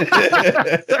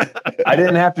 I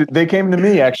didn't have to. They came to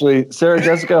me, actually. Sarah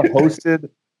Jessica hosted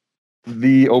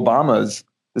the Obamas.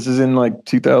 This is in like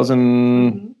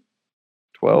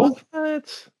 2012.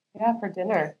 What? Yeah, for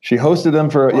dinner. She hosted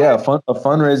them for a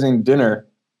fundraising dinner,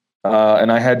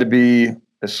 and I had to be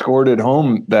escorted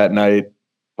home that night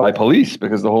by police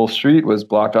because the whole street was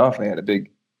blocked off. They had a big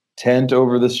tent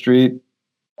over the street.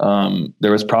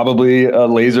 There was probably a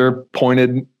laser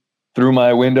pointed through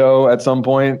my window at some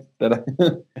point.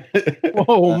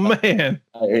 Oh man!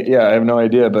 I have no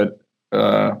idea, but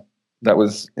that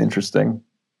was interesting.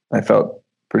 I felt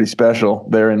pretty special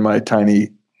there in my tiny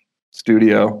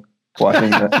studio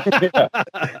watching that.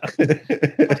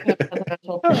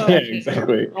 Yeah,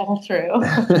 exactly. All true.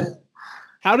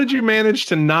 How did you manage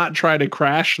to not try to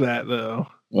crash that though?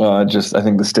 Well, I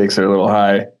think the stakes are a little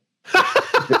high.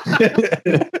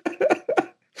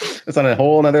 It's on a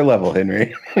whole nother level,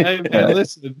 Henry. Hey, man,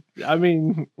 listen, I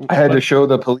mean, I had to show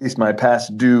the police my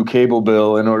past due cable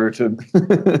bill in order to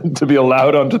to be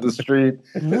allowed onto the street.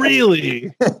 really?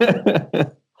 You have to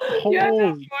have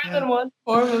Holy more than one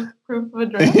form of proof of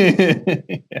address.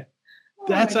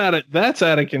 that's out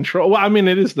of control. Well, I mean,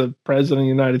 it is the president of the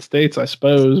United States, I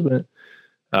suppose, but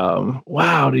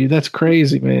wow, dude, that's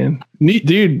crazy, man.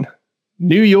 Dude,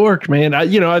 New York, man.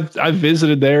 I've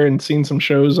visited there and seen some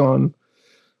shows on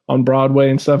Broadway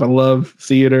and stuff. I love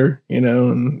theater,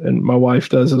 and my wife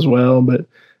does as well. But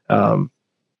I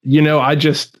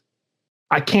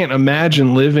can't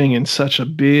imagine living in such a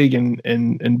big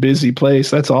and busy place.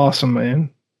 That's awesome, man.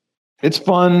 It's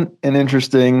fun and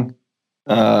interesting,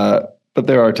 but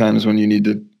there are times when you need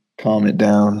to calm it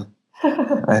down,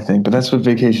 I think. But that's what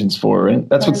vacation's for, right?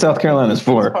 That's what South Carolina's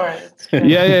for.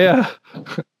 Yeah.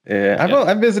 Yeah,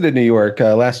 I've visited New York.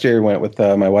 Last year, I went with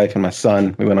my wife and my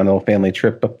son. We went on a little family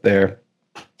trip up there,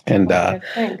 and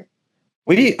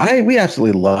we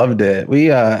absolutely loved it.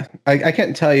 I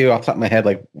can't tell you off the top of my head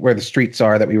like where the streets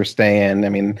are that we were staying. I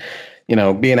mean,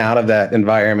 being out of that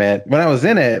environment. When I was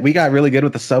in it, we got really good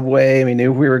with the subway. We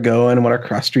knew where we were going and what our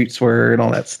cross streets were and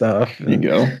all that stuff. There you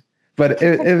go. But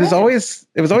it was always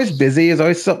busy. It was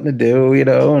always something to do,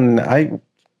 and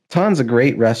tons of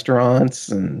great restaurants,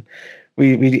 and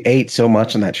we ate so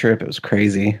much on that trip. It was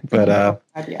crazy. But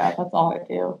yeah, that's all I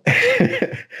do.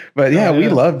 But yeah, we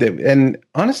loved it. And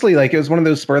honestly, like it was one of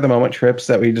those spur of the moment trips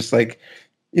that we just like,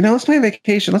 let's plan a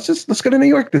vacation. Let's go to New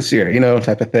York this year,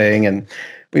 type of thing. And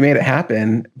we made it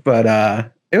happen. But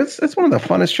it's one of the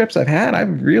funnest trips I've had.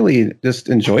 I've really just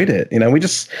enjoyed it. We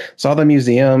just saw the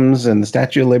museums and the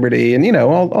Statue of Liberty and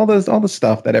all the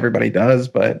stuff that everybody does.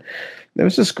 But it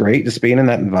was just great just being in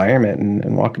that environment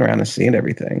and walking around and seeing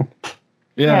everything.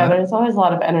 Yeah, there's always a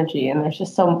lot of energy, and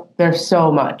there's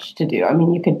so much to do. I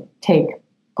mean, you could take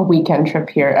a weekend trip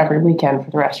here every weekend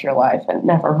for the rest of your life and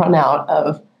never run out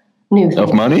of new things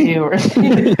of money. To do. Or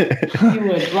you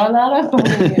would run out of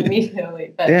money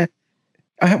immediately. But yeah.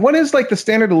 What is like the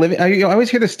standard of living? I always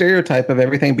hear the stereotype of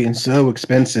everything being so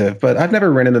expensive, but I've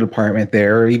never rented an apartment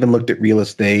there or even looked at real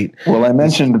estate. Well, I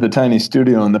mentioned the tiny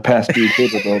studio in the past due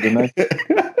cable bill, didn't I?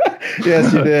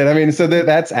 Yes, you did. I mean, so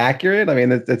that's accurate. I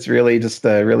mean, it's really just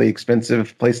a really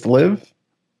expensive place to live.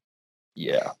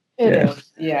 Yeah. It is.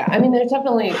 Yeah. I mean, there's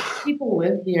definitely people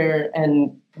live here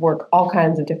and work all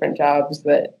kinds of different jobs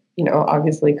that,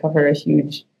 obviously cover a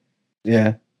huge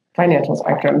financial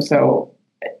spectrum. So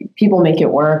people make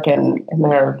it work, and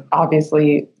they're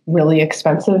obviously really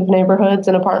expensive neighborhoods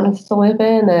and apartments to live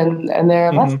in, and there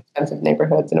are less expensive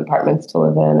neighborhoods and apartments to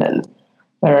live in, and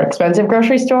there are expensive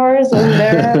grocery stores and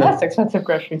there are less expensive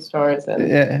grocery stores. And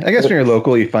I guess when you're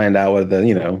local, you find out where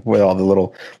all the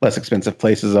little less expensive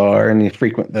places are, and you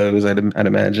frequent those. I'd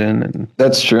imagine. And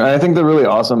that's true. I think the really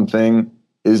awesome thing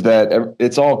is that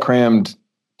it's all crammed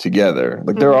together.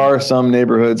 Like there are some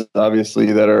neighborhoods,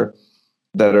 obviously, that are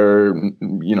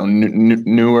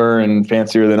newer and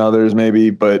fancier than others, maybe.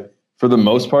 But for the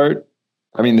most part,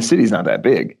 I mean, the city's not that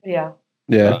big. Yeah.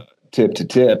 Tip to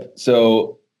tip.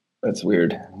 So. That's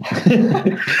weird. End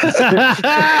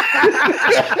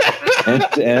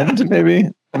to end, maybe?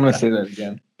 I'm going to say that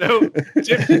again. No,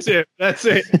 tip to tip. That's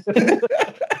it.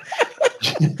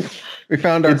 We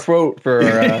found our quote for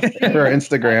our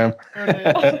Instagram.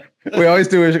 We always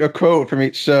do a quote from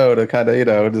each show to kind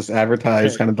of, just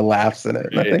advertise kind of the laughs in it.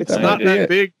 And I think it's not that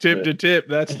big tip to tip.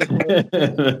 That's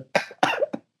the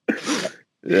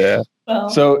yeah. Well,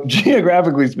 So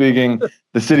geographically speaking,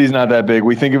 the city's not that big.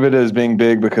 We think of it as being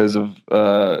big because of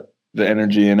the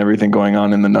energy and everything going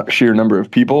on in the sheer number of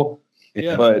people.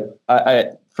 Yeah. But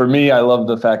for me, I love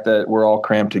the fact that we're all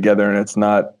cramped together and it's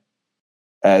not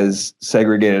as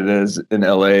segregated as in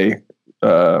LA,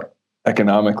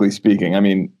 economically speaking. I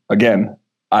mean, again,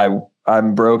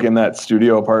 I'm broke in that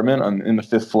studio apartment in the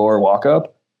 5th floor walk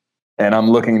up, and I'm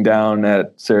looking down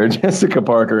at Sarah Jessica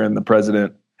Parker and the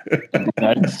president of the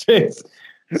United States.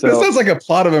 So, This sounds like a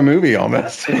plot of a movie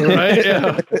almost. right.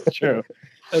 Yeah, it's true.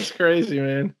 that's crazy,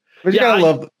 man. But you Yeah,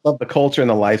 gotta love the culture and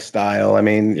the lifestyle. I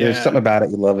mean, there's Yeah. something about it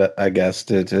you love it, I guess,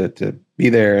 to be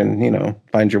there and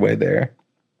find your way there.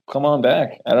 Come on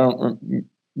back. I don't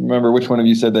remember which one of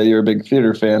you said that you're a big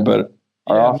theater fan, but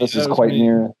our Yeah, office that is was quite me.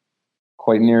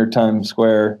 near Times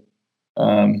Square. It's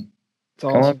Come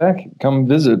awesome. on back. Come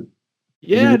visit.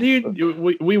 Yeah, dude,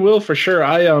 we will for sure.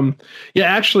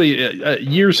 Actually,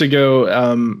 years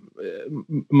ago,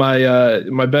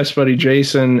 my best buddy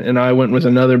Jason and I went with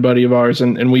another buddy of ours,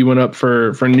 and we went up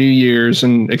for New Year's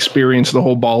and experienced the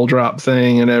whole ball drop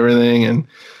thing and everything. And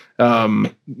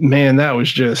man, that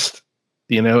was just,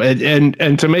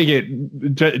 and to make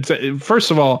it,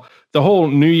 first of all, the whole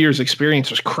New Year's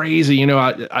experience was crazy.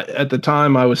 I at the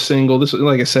time I was single. This was,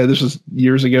 like I said, this was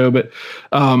years ago, but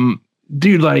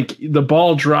dude, like the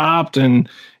ball dropped and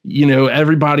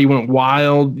everybody went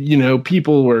wild.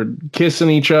 People were kissing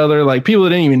each other, like people that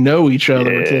didn't even know each other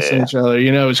were kissing each other.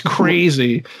 It was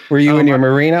crazy. Were you in your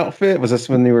Marine outfit? Was this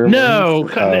when you were? No,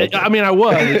 Marines? I mean I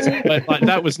was, but like,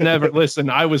 that was never. Listen,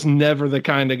 I was never the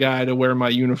kind of guy to wear my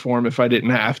uniform if I didn't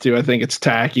have to. I think it's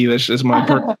tacky. That's just my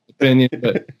personal opinion.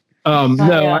 But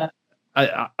no.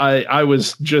 I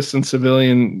was just in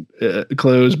civilian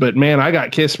clothes, but man, I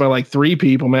got kissed by like 3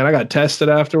 people. Man, I got tested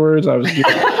afterwards. I was,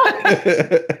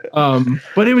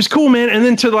 but it was cool, man. And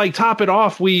then to like top it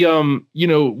off, we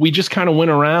just kind of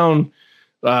went around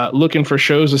looking for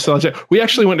shows and stuff like that. We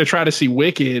actually went to try to see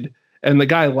Wicked, and the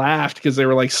guy laughed because they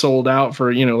were like sold out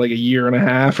for like a year and a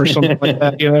half or something like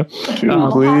that.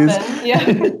 Please.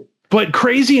 Yeah. But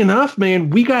crazy enough,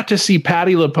 man, we got to see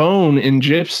Patti LuPone in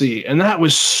Gypsy, and that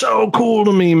was so cool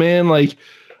to me, man. Like,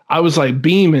 I was like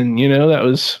beaming, that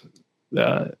was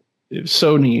it was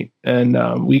so neat.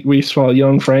 And we saw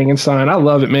Young Frankenstein. I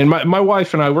love it, man. My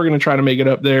wife and I, we're going to try to make it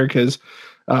up there because,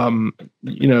 from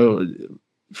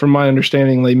my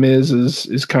understanding, Les Mis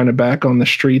is kind of back on the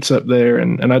streets up there,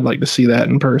 and I'd like to see that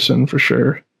in person for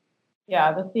sure.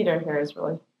 Yeah, the theater here is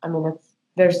really,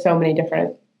 there's so many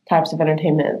different types of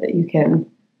entertainment that you can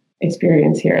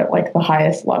experience here at like the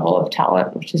highest level of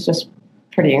talent, which is just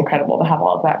pretty incredible to have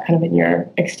all of that kind of in your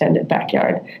extended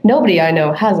backyard. Nobody I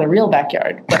know has a real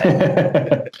backyard,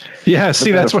 but Yeah,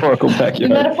 see, that's where metaphorical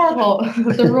backyard. the metaphorical,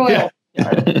 the royal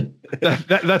backyard.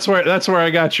 that's where I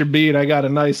got your beat. I got a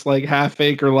nice like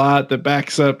half-acre lot that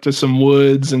backs up to some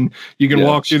woods, and you can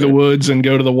walk through the woods and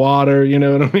go to the water. You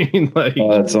know what I mean? Like,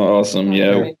 Oh, that's awesome.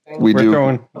 Yeah, Amazing. we We're do.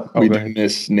 throwing. We go do ahead.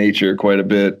 miss nature quite a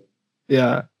bit.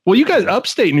 yeah. Well, you guys,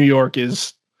 upstate New York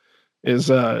is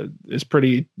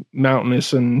pretty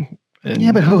mountainous and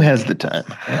but who has the time?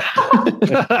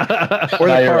 Or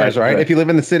No, the you're cars, right. right? If you live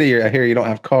in the city, I hear you don't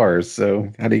have cars. So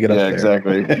how do you get up Yeah, there?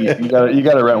 exactly. You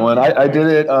got to rent one. I did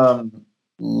it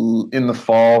in the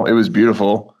fall. It was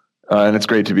beautiful, and it's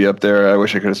great to be up there. I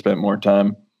wish I could have spent more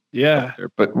time yeah. there,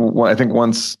 but I think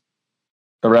once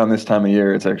around this time of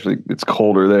year, it's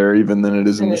colder there even than it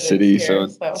is in Than the it is city, here, so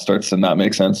so. it starts to not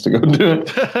make sense to go do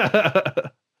it.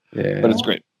 Yeah. But it's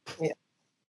great. Yeah.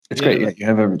 It's great. Yeah, you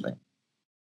have everything.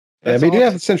 Yeah, but you do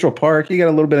have Central Park. You got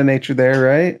a little bit of nature there,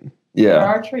 right? There Yeah,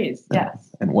 are trees, yes.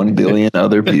 and 1 billion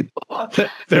other people.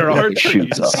 There are Shoots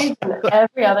trees. off. Trees and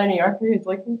every other New Yorker who's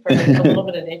looking for a little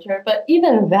bit of nature. But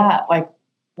even that, like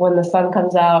when the sun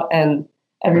comes out and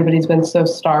everybody's been so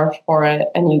starved for it,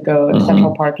 and you go to Mhm.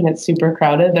 Central Park and it's super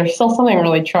crowded, there's still something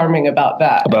really charming about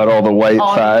that. About all the white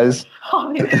Oh, thighs.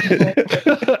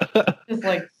 Just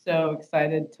like so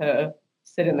excited to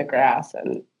sit in the grass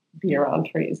and be around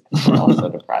trees because we're all so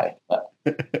deprived. But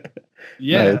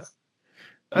Yeah. Nice.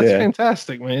 That's Yeah.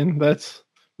 fantastic, man. That's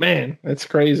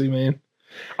crazy, man.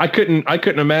 I couldn't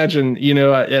imagine,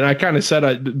 and I kind of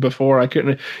said before, I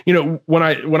couldn't, when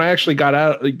I actually got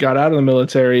out of the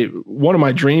military, one of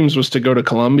my dreams was to go to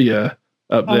Columbia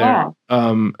up Oh, there.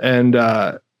 wow. And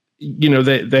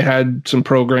they had some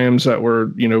programs that were,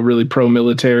 really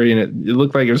pro-military, and it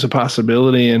looked like it was a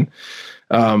possibility. And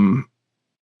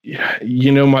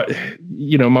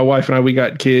my wife and I, we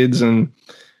got kids, and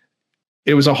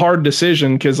it was a hard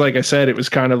decision because, like I said, it was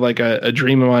kind of like a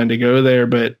dream of mine to go there.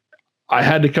 But I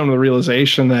had to come to the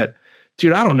realization that,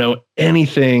 dude, I don't know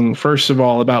anything, first of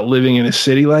all, about living in a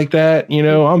city like that.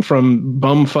 I'm from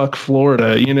bumfuck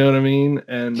Florida, you know what I mean?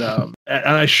 And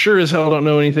I sure as hell don't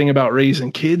know anything about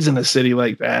raising kids in a city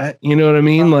like that. You know what I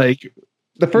mean? Like,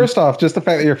 the first off, just the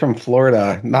fact that you're from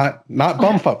Florida, not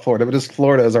bumfuck Florida, but just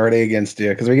Florida is already against you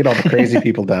because we get all the crazy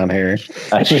people down here.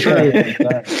 That's true.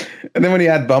 And then when you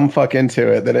add bumfuck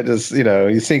into it, then it just,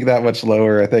 you sink that much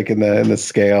lower, I think, in the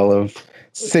scale of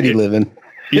city living.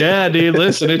 Yeah, dude,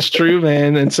 listen, it's true,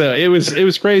 man. And so it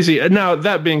was crazy. Now,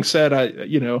 that being said,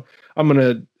 I'm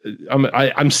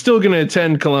still going to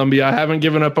attend Columbia. I haven't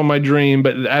given up on my dream,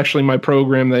 but actually my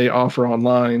program they offer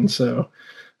online. So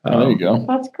there you go.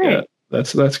 That's great. Yeah,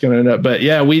 that's going to end up. But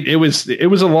yeah, it was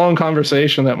a long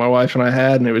conversation that my wife and I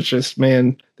had, and it was just,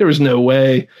 man, there was no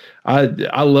way.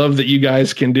 I love that you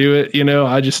guys can do it.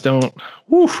 I just don't.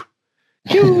 Woo.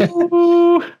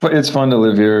 But it's fun to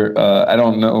live here. I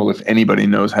don't know if anybody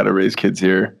knows how to raise kids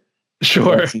here.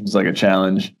 Sure. That seems like a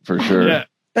challenge for sure. Yeah.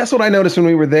 That's what I noticed when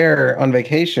we were there on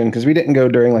vacation, because we didn't go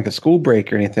during like a school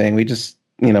break or anything. We just,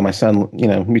 my son,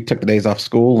 we took the days off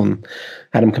school and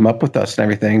had him come up with us and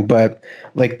everything. But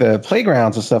like the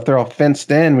playgrounds and stuff, they're all fenced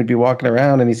in. We'd be walking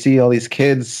around and you see all these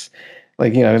kids,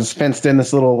 like, just fenced in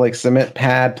this little like cement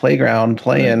pad playground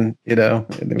playing,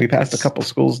 and we passed a couple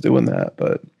schools doing that.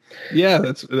 But yeah,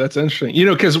 that's interesting.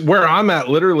 Because where I'm at,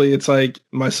 literally, it's like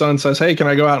my son says, "Hey, can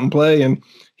I go out and play?" And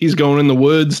he's going in the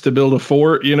woods to build a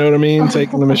fort. You know what I mean?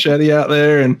 Taking the machete out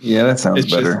there, and yeah, that sounds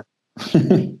better.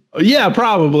 Yeah,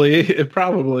 probably.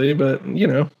 But who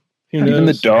knows? Even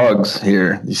the dogs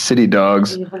here, these city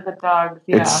dogs. Even the dogs,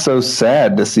 yeah. It's so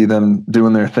sad to see them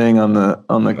doing their thing on the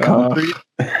concrete.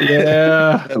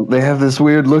 Yeah, they have this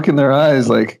weird look in their eyes,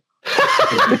 like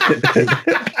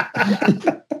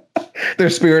their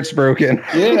spirit's broken.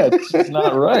 Yeah, it's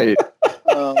not right.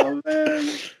 Oh man.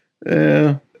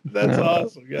 Yeah. That's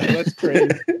awesome. Yeah, that's crazy.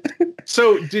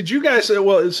 So did you guys,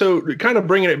 so kind of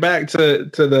bringing it back to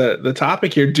the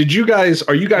topic here,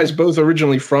 are you guys both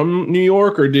originally from New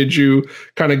York, or did you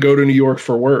kind of go to New York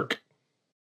for work?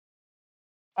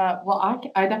 Well,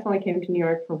 I definitely came to New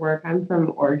York for work. I'm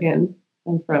from Oregon.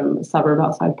 I'm from a suburb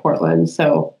outside Portland.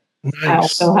 So nice. I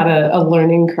also had a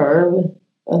learning curve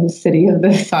of a city of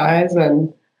this size,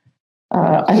 and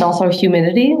also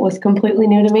humidity was completely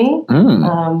new to me.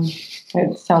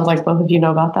 It sounds like both of you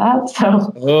know about that.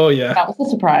 So oh yeah, that was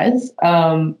a surprise.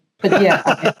 But yeah,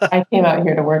 I came out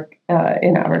here to work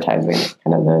in advertising. It's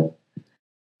kind of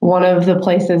one of the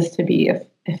places to be if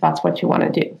that's what you want to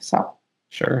do. So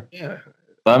sure, yeah.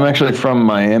 I'm actually from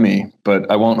Miami, but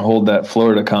I won't hold that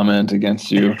Florida comment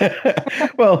against you.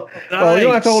 well, you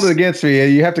don't have to hold it against me.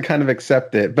 You have to kind of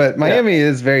accept it. But Miami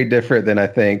is very different than, I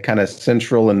think, kind of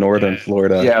central and northern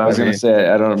Florida. Yeah, I was going to say,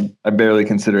 I barely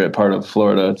consider it part of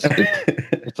Florida.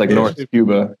 It's like North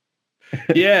Cuba.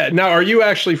 Yeah. Now, are you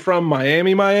actually from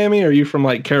Miami? Are you from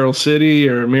like Carroll City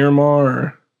or Miramar?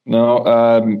 Or?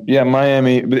 No. Yeah,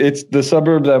 Miami. It's the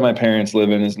suburb that my parents live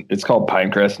in. It's called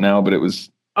Pinecrest now, but it was.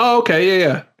 Oh, okay.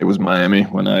 Yeah. It was Miami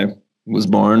when I was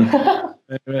born.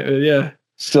 Yeah.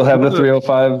 Still have the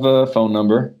 305 phone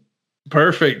number.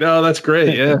 Perfect. Oh, that's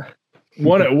great. Yeah.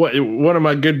 One of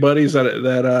my good buddies that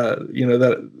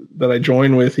I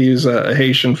joined with, he's a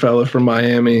Haitian fella from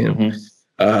Miami. And,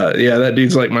 that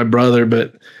dude's like my brother,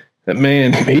 but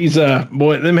man, he's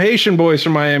boy, them Haitian boys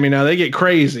from Miami now, they get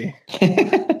crazy.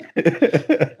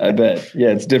 I bet. Yeah,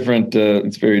 it's different.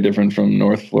 It's very different from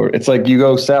North Florida. It's like you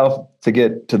go south to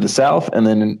get to the south, and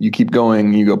then you keep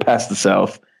going, you go past the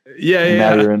south. Yeah,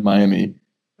 Now you're in Miami.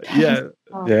 Yeah.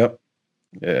 Yep.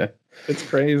 Yeah. It's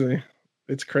crazy.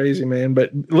 It's crazy, man.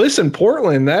 But listen,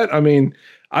 Portland,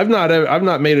 I've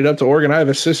not made it up to Oregon. I have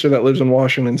a sister that lives in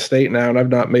Washington State now, and I've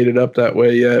not made it up that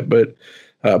way yet. But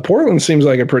Portland seems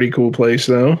like a pretty cool place,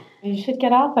 though. You should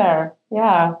get out there.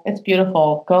 Yeah, it's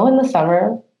beautiful. Go in the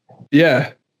summer.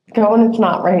 Yeah. Go when it's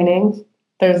not raining.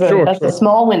 That's a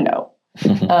small window.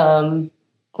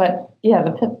 But yeah,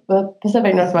 the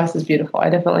Pacific Northwest is beautiful. I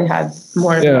definitely had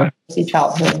more of a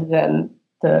childhood than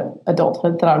the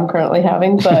adulthood that I'm currently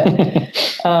having. But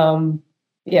and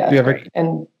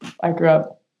I grew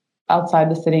up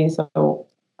outside the city, so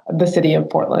the city of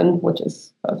Portland, which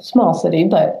is a small city,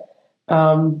 but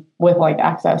with like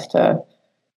access to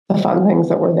the fun things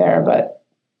that were there. But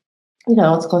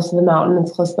it's close to the mountain,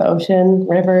 it's close to the ocean,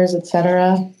 rivers,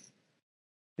 etc.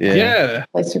 Yeah.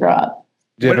 Place to grow up.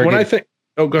 Go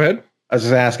ahead. I was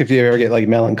just asking if you ever get like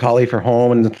melancholy for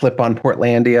home and flip on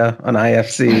Portlandia on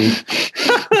IFC.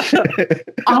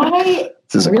 I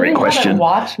This is a really great question. haven't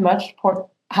watched much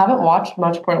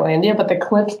Portlandia, but the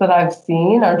clips that I've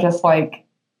seen are just like,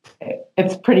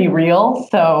 it's pretty real.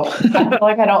 So I feel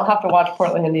like I don't have to watch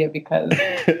Portlandia because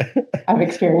I've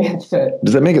experienced it.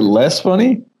 Does that make it less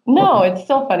funny? No, it's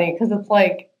still funny because it's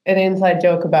like an inside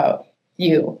joke about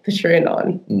you, because you're in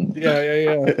on.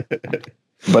 Yeah.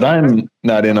 But I'm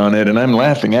not in on it, and I'm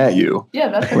laughing at you. Yeah,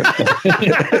 that's what I'm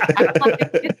like,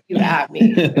 it's you at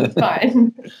me. It's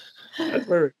fine. That's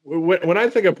where, when I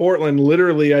think of Portland,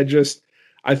 literally, I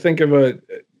think of a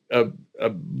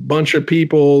bunch of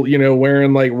people,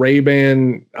 wearing like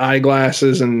Ray-Ban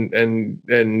eyeglasses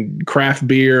and craft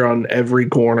beer on every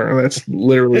corner. That's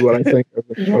literally what I think of.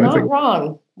 You're not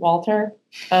wrong, Walter.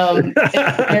 There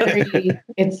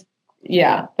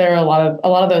are a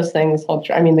lot of those things hold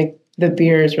true. I mean, the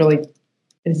beer is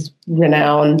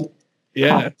renowned.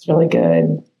 Yeah, it's really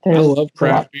good. I love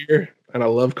craft beer and I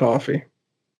love coffee.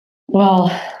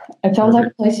 Well, it sounds like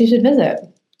a place you should visit.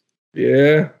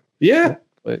 Yeah.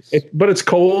 But it's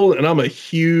cold, and I'm a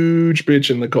huge bitch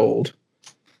in the cold.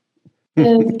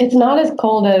 It's not as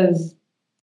cold as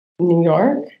New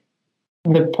York.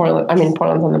 Portland's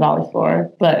on the valley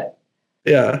floor, but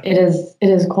yeah, it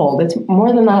is cold. It's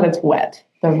more than that. It's wet.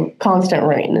 The constant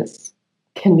rain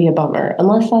can be a bummer,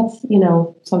 unless that's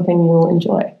something you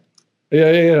enjoy.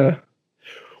 Yeah.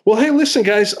 Well, hey, listen,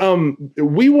 guys.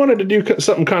 We wanted to do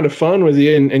something kind of fun with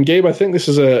you, and Gabe, I think this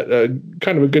is a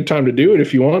kind of a good time to do it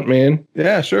if you want, man.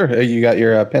 Yeah, sure. You got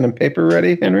your pen and paper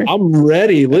ready, Henry? I'm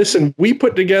ready. Listen, we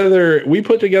put together a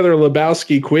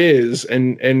Lebowski quiz,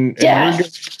 and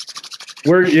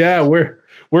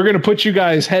we're gonna put you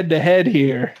guys head to head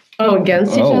here. Oh,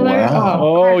 against each other? Wow.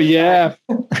 Oh yeah.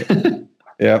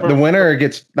 Yeah, the winner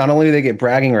gets, not only do they get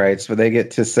bragging rights, but they get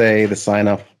to say the sign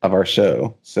off of our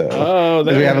show. So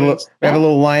we have a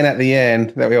little line at the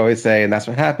end that we always say, and that's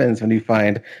what happens when you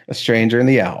find a stranger in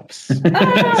the Alps.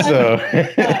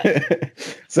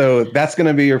 So that's going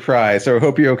to be your prize. So I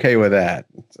hope you're okay with that.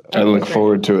 So, I look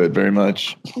forward to it very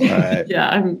much. all right. Yeah,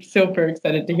 I'm super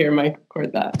excited to hear Mike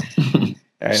record that.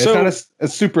 All right, So- it's not a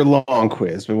super long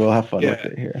quiz, but we'll have fun with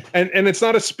it here. And it's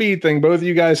not a speed thing. Both of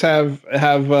you guys have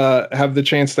the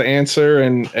chance to answer,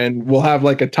 and we'll have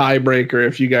like a tiebreaker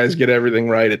if you guys get everything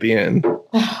right at the end.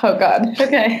 Oh God.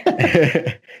 Okay.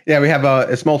 Yeah, we have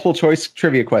it's multiple choice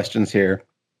trivia questions here.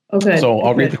 Okay. So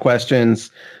I'll read the questions.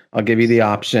 I'll give you the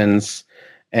options,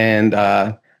 and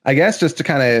I guess just to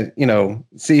kind of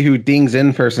see who dings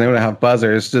in first, and I'm gonna have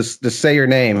buzzers. Just say your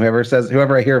name.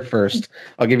 Whoever I hear first,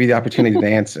 I'll give you the opportunity to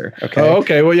answer. Okay. Oh,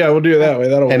 okay. Well, yeah, we'll do it that way.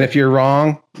 That'll And work. if you're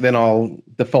wrong, then I'll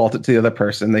default it to the other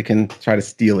person. They can try to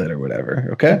steal it or whatever.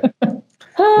 Okay.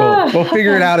 We'll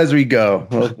figure it out as we go.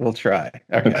 We'll try.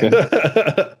 Okay. All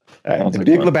right. Sounds The like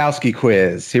Big fun. Lebowski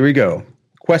quiz. Here we go.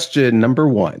 Question number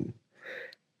 1.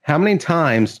 How many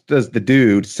times does the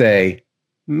dude say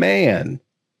 "man"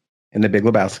 in The Big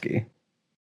Lebowski?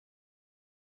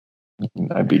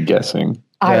 I'd be guessing.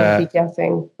 I would be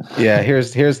guessing. Yeah,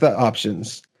 here's the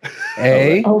options.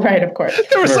 A. Oh, right, of course.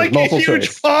 There was Or like a multiple huge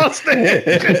choice. pause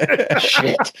there.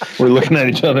 Shit. We're looking at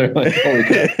each other like, holy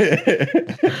crap.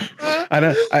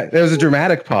 There was a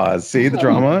dramatic pause. See the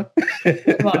drama? Love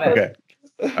it. Okay.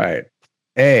 All right.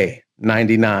 A,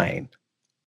 99.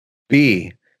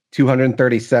 B,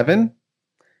 237.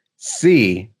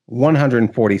 C,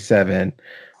 147.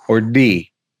 Or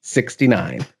D,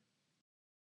 69.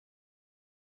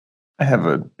 I have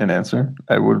an answer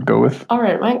I would go with. All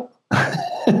right, Mike.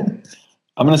 I'm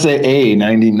going to say A,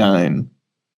 99.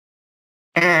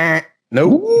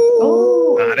 Nope.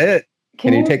 Oh, Not it.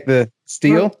 Can you take the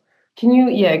steal? Can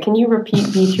you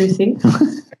repeat B through C?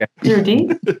 Through D?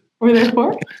 Were there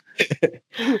 4?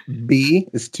 B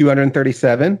is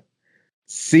 237.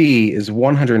 C is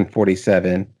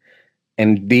 147.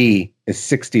 And D is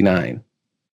 69.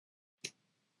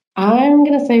 I'm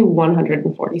gonna say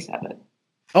 147.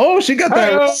 Oh, she got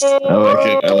that. I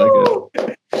like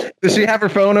it. Does she have her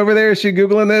phone over there? Is she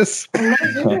Googling this? I'm not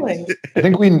Googling. I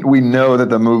think we know that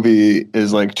the movie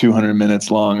is like 200 minutes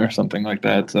long or something like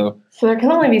that. So, So there can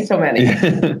only be so many.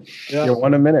 Yeah. You're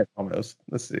 1 a minute almost.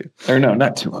 Let's see. or no,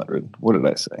 not 200. What did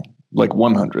I say? Like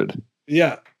 100.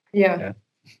 Yeah, Yeah.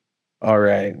 All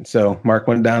right. So Mark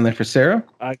went down there for Sarah.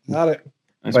 I got it.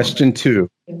 Nice Question 2.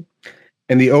 In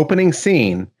the opening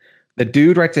scene, the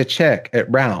dude writes a check at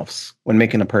Ralph's when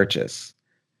making a purchase.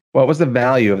 What was the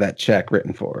value of that check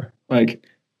written for? one. Like,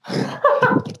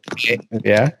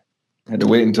 Yeah. I had to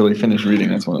wait until he finished reading.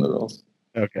 That's one of the rules.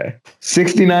 Okay.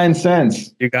 69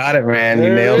 cents. You got it, man. You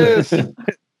There nailed it it.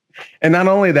 And not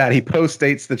only that, he post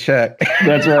dates the check.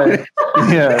 That's right.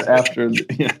 Yeah, after.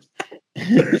 Yeah.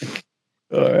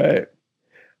 All right.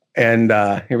 And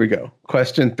here we go.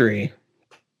 Question 3.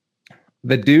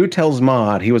 The dude tells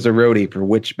Maud he was a roadie for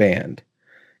which band?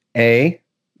 A,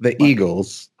 the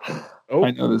Eagles. Oh,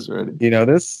 I know this already. You know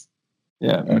this?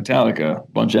 Yeah, Metallica,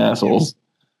 bunch of assholes.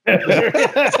 This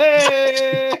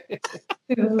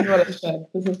is what I said.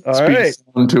 This is All right.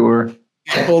 On tour.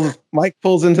 Mike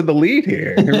pulls into the lead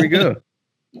here. Here we go.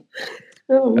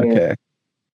 so weird. Okay.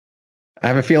 I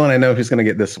have a feeling I know who's going to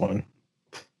get this one.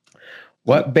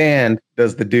 What band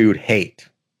does the dude hate?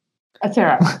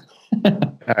 Sarah.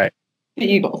 All right. The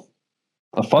Eagles.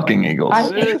 The fucking Eagles. I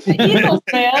hate the Eagles,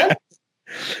 man.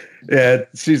 Yeah,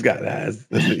 she's got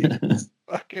that.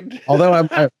 fucking. Although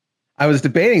I was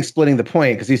debating splitting the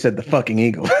point because he said the fucking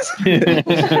Eagles. I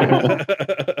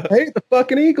hate the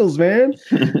fucking Eagles, man.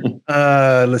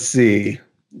 Let's see.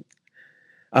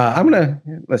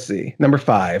 Let's see. Number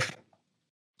 5.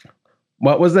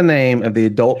 What was the name of the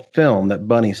adult film that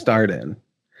Bunny starred in?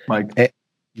 Mike.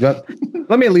 Let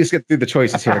me at least get through the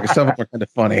choices here because some of them are kind of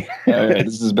funny. All right,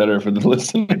 this is better for the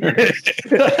listener.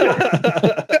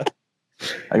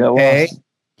 I got A. lost.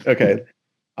 Okay.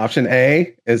 Option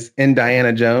A is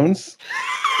Indiana Jones.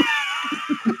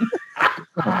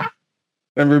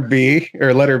 Number B,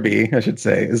 or letter B, I should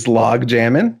say, is Log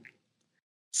Jammin'.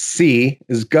 C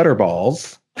is Gutter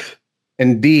Balls.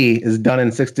 And D is Done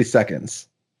in 60 Seconds.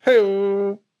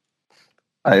 Hey.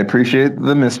 I appreciate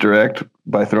the misdirect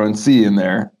by throwing C in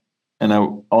there. And I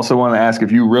also want to ask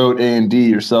if you wrote A and D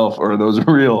yourself or are those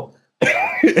real?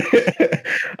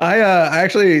 I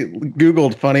actually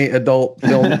Googled funny adult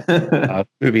film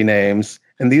movie names,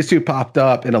 and these two popped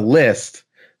up in a list.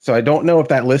 So I don't know if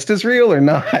that list is real or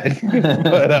not.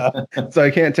 But so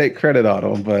I can't take credit on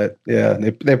them. But yeah,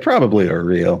 they probably are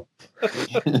real.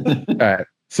 All right.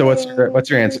 So what's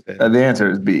your answer? The answer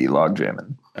is B, Log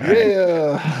Jammin'.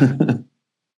 Yeah.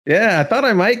 Yeah, I thought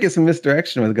I might get some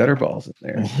misdirection with Gutter Balls in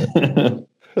there.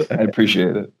 I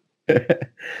appreciate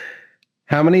it.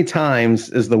 How many times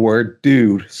is the word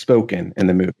dude spoken in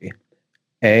the movie?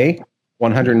 A,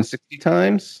 160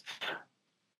 times.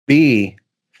 B,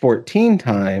 14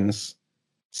 times.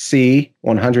 C,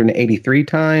 183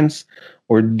 times.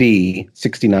 Or D,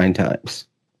 69 times.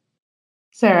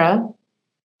 Sarah,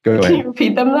 Go can you ahead.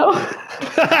 repeat them though?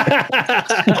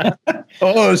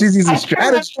 Oh, she's using I can't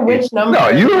strategy. remember which number. No,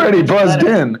 you already buzzed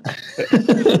in.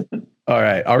 All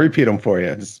right, I'll repeat them for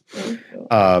you.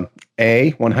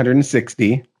 A,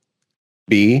 160.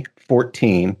 B,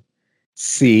 14.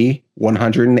 C,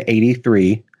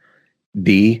 183.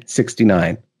 D,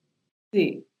 69.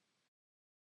 C.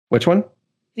 Which one?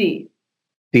 C.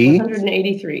 D?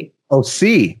 183. Oh,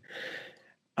 C.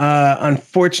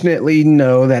 Unfortunately,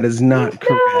 no, that is not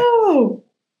correct. No.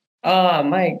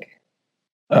 Mike.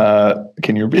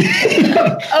 Can you repeat?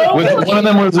 Oh, really? One of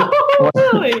them was. Oh,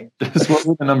 really? Just what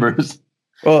were the numbers?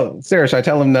 Well, Sarah, should I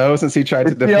tell him no since he tried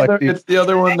to deflect you? It's the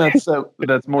other one that's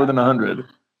more than 100.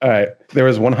 All right. There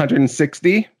was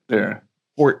 160, There.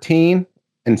 14,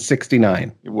 and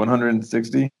 69.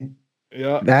 160.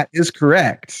 Yeah. That is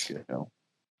correct. You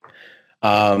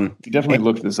definitely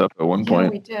looked this up at one Yeah,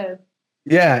 point. we did.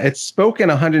 Yeah, it's spoken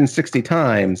 160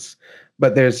 times,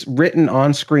 but there's written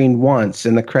on screen once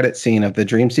in the credit scene of the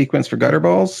dream sequence for Gutter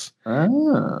Balls.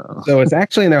 Oh. So it's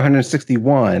actually in there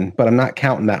 161, but I'm not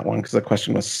counting that one because the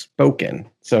question was spoken.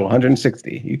 So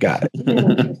 160, you got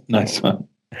it. Nice one.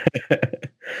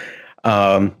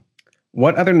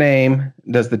 What other name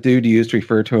does the dude use to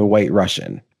refer to a white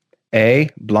Russian? A,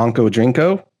 Blanco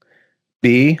Drinko.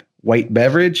 B, white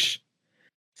beverage.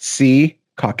 C,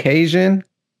 Caucasian.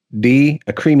 D,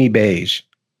 a creamy beige.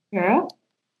 Sarah?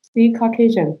 C.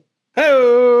 Caucasian.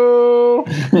 Hey.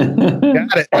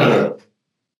 Got it.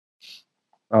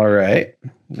 All right.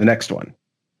 The next one.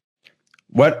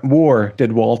 What war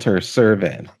did Walter serve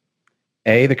in?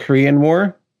 A, the Korean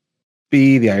War.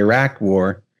 B, the Iraq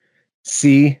War.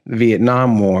 C, the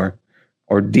Vietnam War.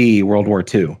 Or D, World War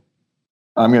II.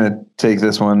 I'm going to take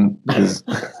this one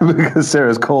because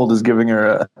Sarah's cold is giving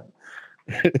her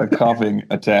a coughing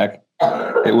attack.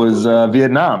 It was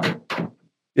Vietnam.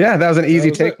 Yeah, that was an easy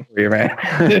take for you, man.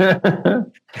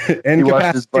 He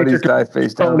watched his buddies die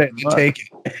face down. Take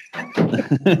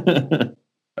it.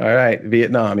 All right,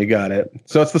 Vietnam, you got it.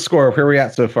 So what's the score? Where are we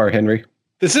at so far, Henry?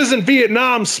 This isn't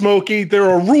Vietnam, Smokey. There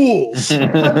are rules.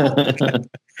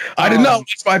 I did not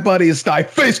watch my buddies die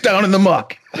face down in the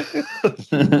muck.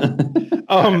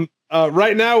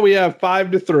 Right now we have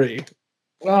 5-3.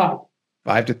 Oh,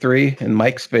 5-3 in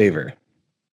Mike's favor.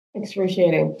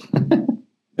 excruciating.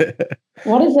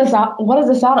 What is this? What does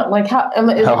this sound like? Is How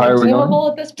it high are we redeemable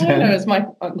at this point, or is my?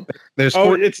 There's Oh,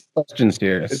 4 it's questions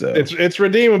here. So it's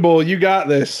redeemable. You got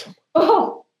this.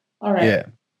 Oh, all right. yeah.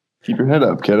 Keep your head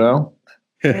up, kiddo.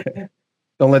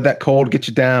 Don't let that cold get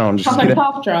you down. Just Have a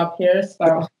cough drop here. So,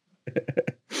 All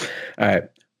right.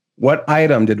 What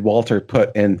item did Walter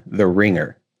put in the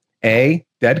ringer? A,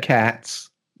 dead cats.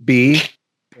 B,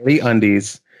 dirty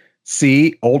undies.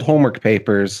 C, old homework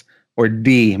papers. Or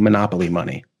D, Monopoly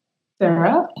money.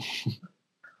 Sarah,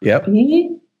 Yep.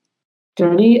 B,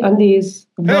 dirty undies.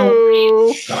 Hello.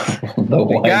 The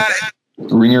white Got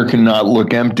ringer cannot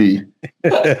look empty.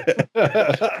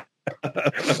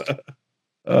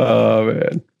 Oh,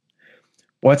 man.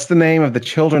 What's the name of the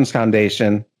children's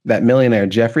foundation that millionaire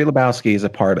Jeffrey Lebowski is a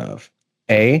part of?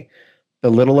 A,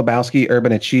 the Little Lebowski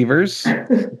Urban Achievers.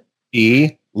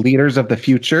 B, Leaders of the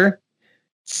Future.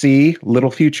 C,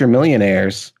 Little Future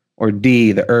Millionaires. Or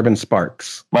D, the Urban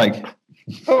Sparks. Mike,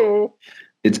 Oh.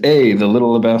 it's A, the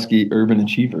Little Lebowski Urban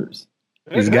Achievers.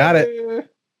 He's got it.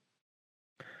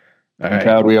 All How right.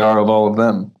 proud we are of all of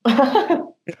them.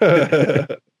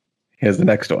 Here's the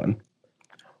next one.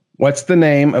 What's the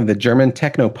name of the German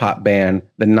techno-pop band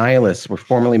the Nihilists were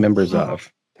formerly members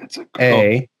of? That's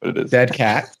A, what it is. Dead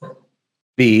Cat.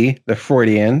 B, the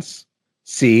Freudians.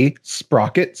 C,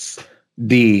 Sprockets.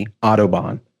 D,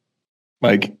 Autobahn.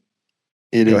 Mike,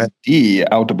 it Go is ahead. D,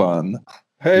 Autobahn.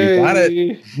 Hey. You got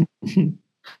it.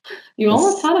 You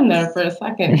almost had him there for a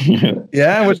second.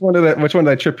 Yeah, which one did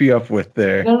I trip you up with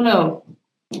there? No.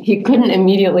 He couldn't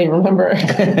immediately remember.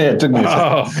 It took me a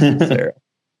Oh. second. Sarah.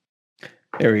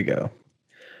 There we go.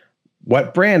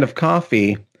 What brand of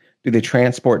coffee do they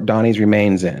transport Donnie's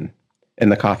remains in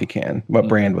the coffee can? What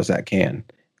brand was that can?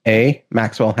 A,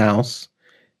 Maxwell House.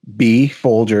 B,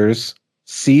 Folgers.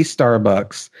 C,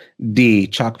 Starbucks. D,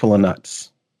 chock full of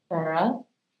nuts. Sarah,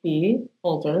 B,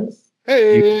 Folgers.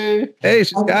 Hey. Hey,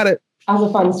 she's got it. As a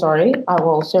fun story, I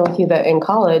will share with you that in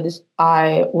college,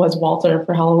 I was Walter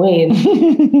for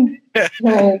Halloween.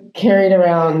 I carried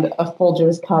around a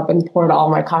Folgers cup and poured all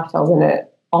my cocktails in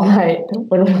it all night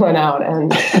when we went out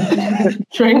and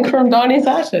drank from Donnie's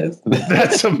ashes.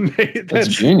 That's amazing. That's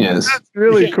genius. That's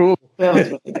really cool. That was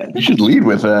really good. You should lead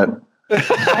with that.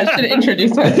 I should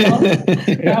introduce myself.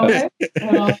 That way,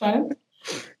 when all fun.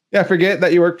 Yeah, forget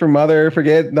that you work for Mother.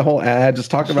 Forget the whole ad. Just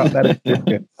talk about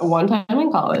that. One time in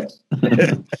college.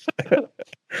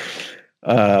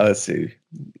 Let's see.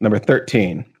 Number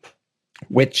 13.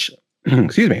 Which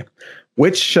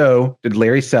show did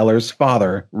Larry Seller's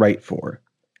father write for?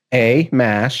 A,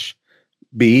 MASH.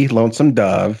 B, Lonesome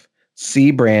Dove.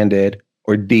 C, Branded.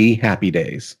 Or D, Happy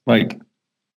Days. Mike,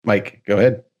 Go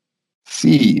ahead.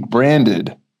 C,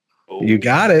 Branded. You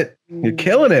got it. You're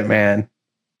killing it, man.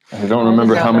 I don't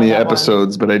remember how many that one.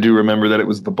 episodes, but I do remember that it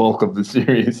was the bulk of the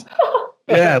series.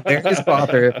 Yeah, Larry's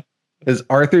father is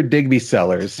Arthur Digby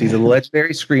Sellers. He's a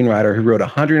legendary screenwriter who wrote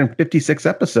 156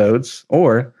 episodes,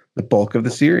 or the bulk of the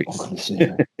series.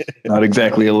 Not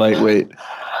exactly a lightweight.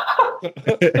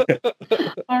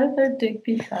 Arthur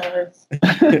Digby Sellers.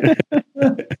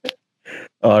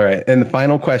 All right, and the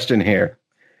final question here.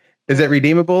 Is it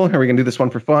redeemable? Are we going to do this one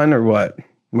for fun, or what?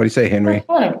 What do you say, Henry? For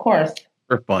fun, of course.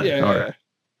 For fun. Yeah. All right.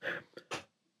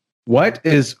 What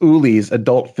is Uli's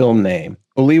adult film name?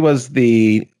 Uli was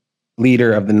the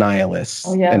leader of the Nihilists,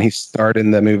 Oh, yeah. and he starred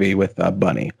in the movie with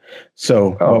Bunny.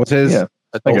 So, Oh, what was his yeah.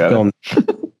 adult got it. film?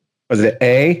 Was it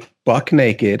A, Buck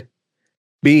Naked,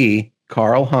 B,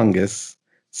 Carl Hungus,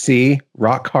 C,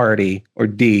 Rock Hardy, or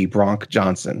D, Bronk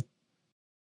Johnson?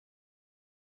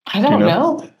 I don't You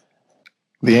know.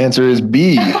 The answer is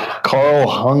B, Carl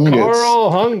Hungus.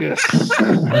 Carl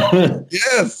Hungus.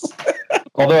 Yes.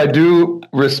 Although I do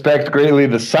respect greatly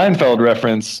the Seinfeld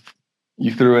reference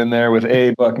you threw in there with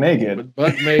A, Buck Naked.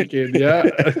 Butt naked. Yeah.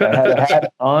 If I had a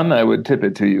hat on, I would tip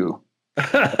it to you.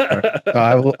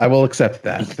 I will accept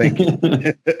that. Thank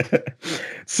you.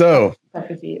 So, Have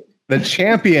a seat. the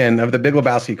champion of the Big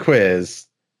Lebowski quiz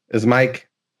is Mike.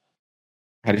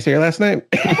 How do you say your last name?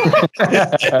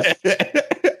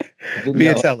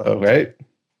 Vitello, right?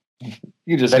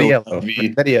 You just go with Vitiello. V.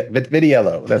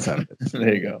 Vitiello. That's how it is.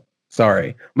 There you go.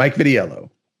 Sorry. Mike Vitiello.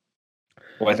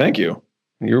 Why, thank you.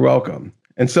 You're welcome.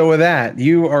 And so with that,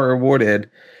 you are awarded.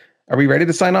 Are we ready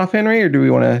to sign off, Henry, or do we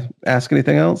want to ask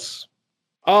anything else?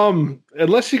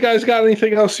 Unless you guys got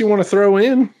anything else you want to throw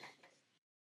in.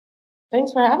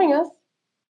 Thanks for having us.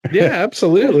 Yeah,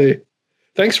 absolutely.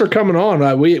 Thanks for coming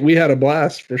on. We had a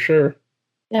blast for sure.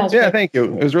 Yeah, it was Yeah, great. thank you.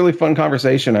 It was a really fun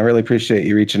conversation. I really appreciate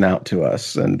you reaching out to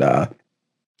us and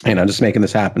just making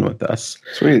this happen with us.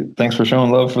 Sweet. Thanks for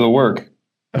showing love for the work.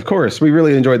 Of course, we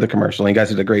really enjoyed the commercial. And you guys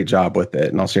did a great job with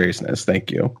it. In all seriousness,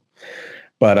 thank you.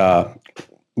 But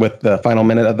with the final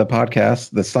minute of the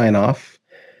podcast, the sign off,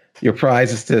 your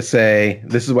prize is to say,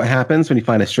 "This is what happens when you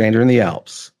find a stranger in the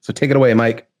Alps." So take it away,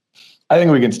 Mike. I think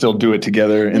we can still do it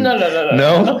together.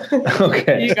 No?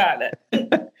 Okay. You got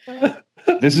it.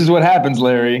 This is what happens,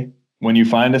 Larry, when you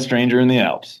find a stranger in the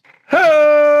Alps.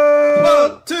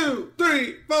 One, two,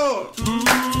 three, four.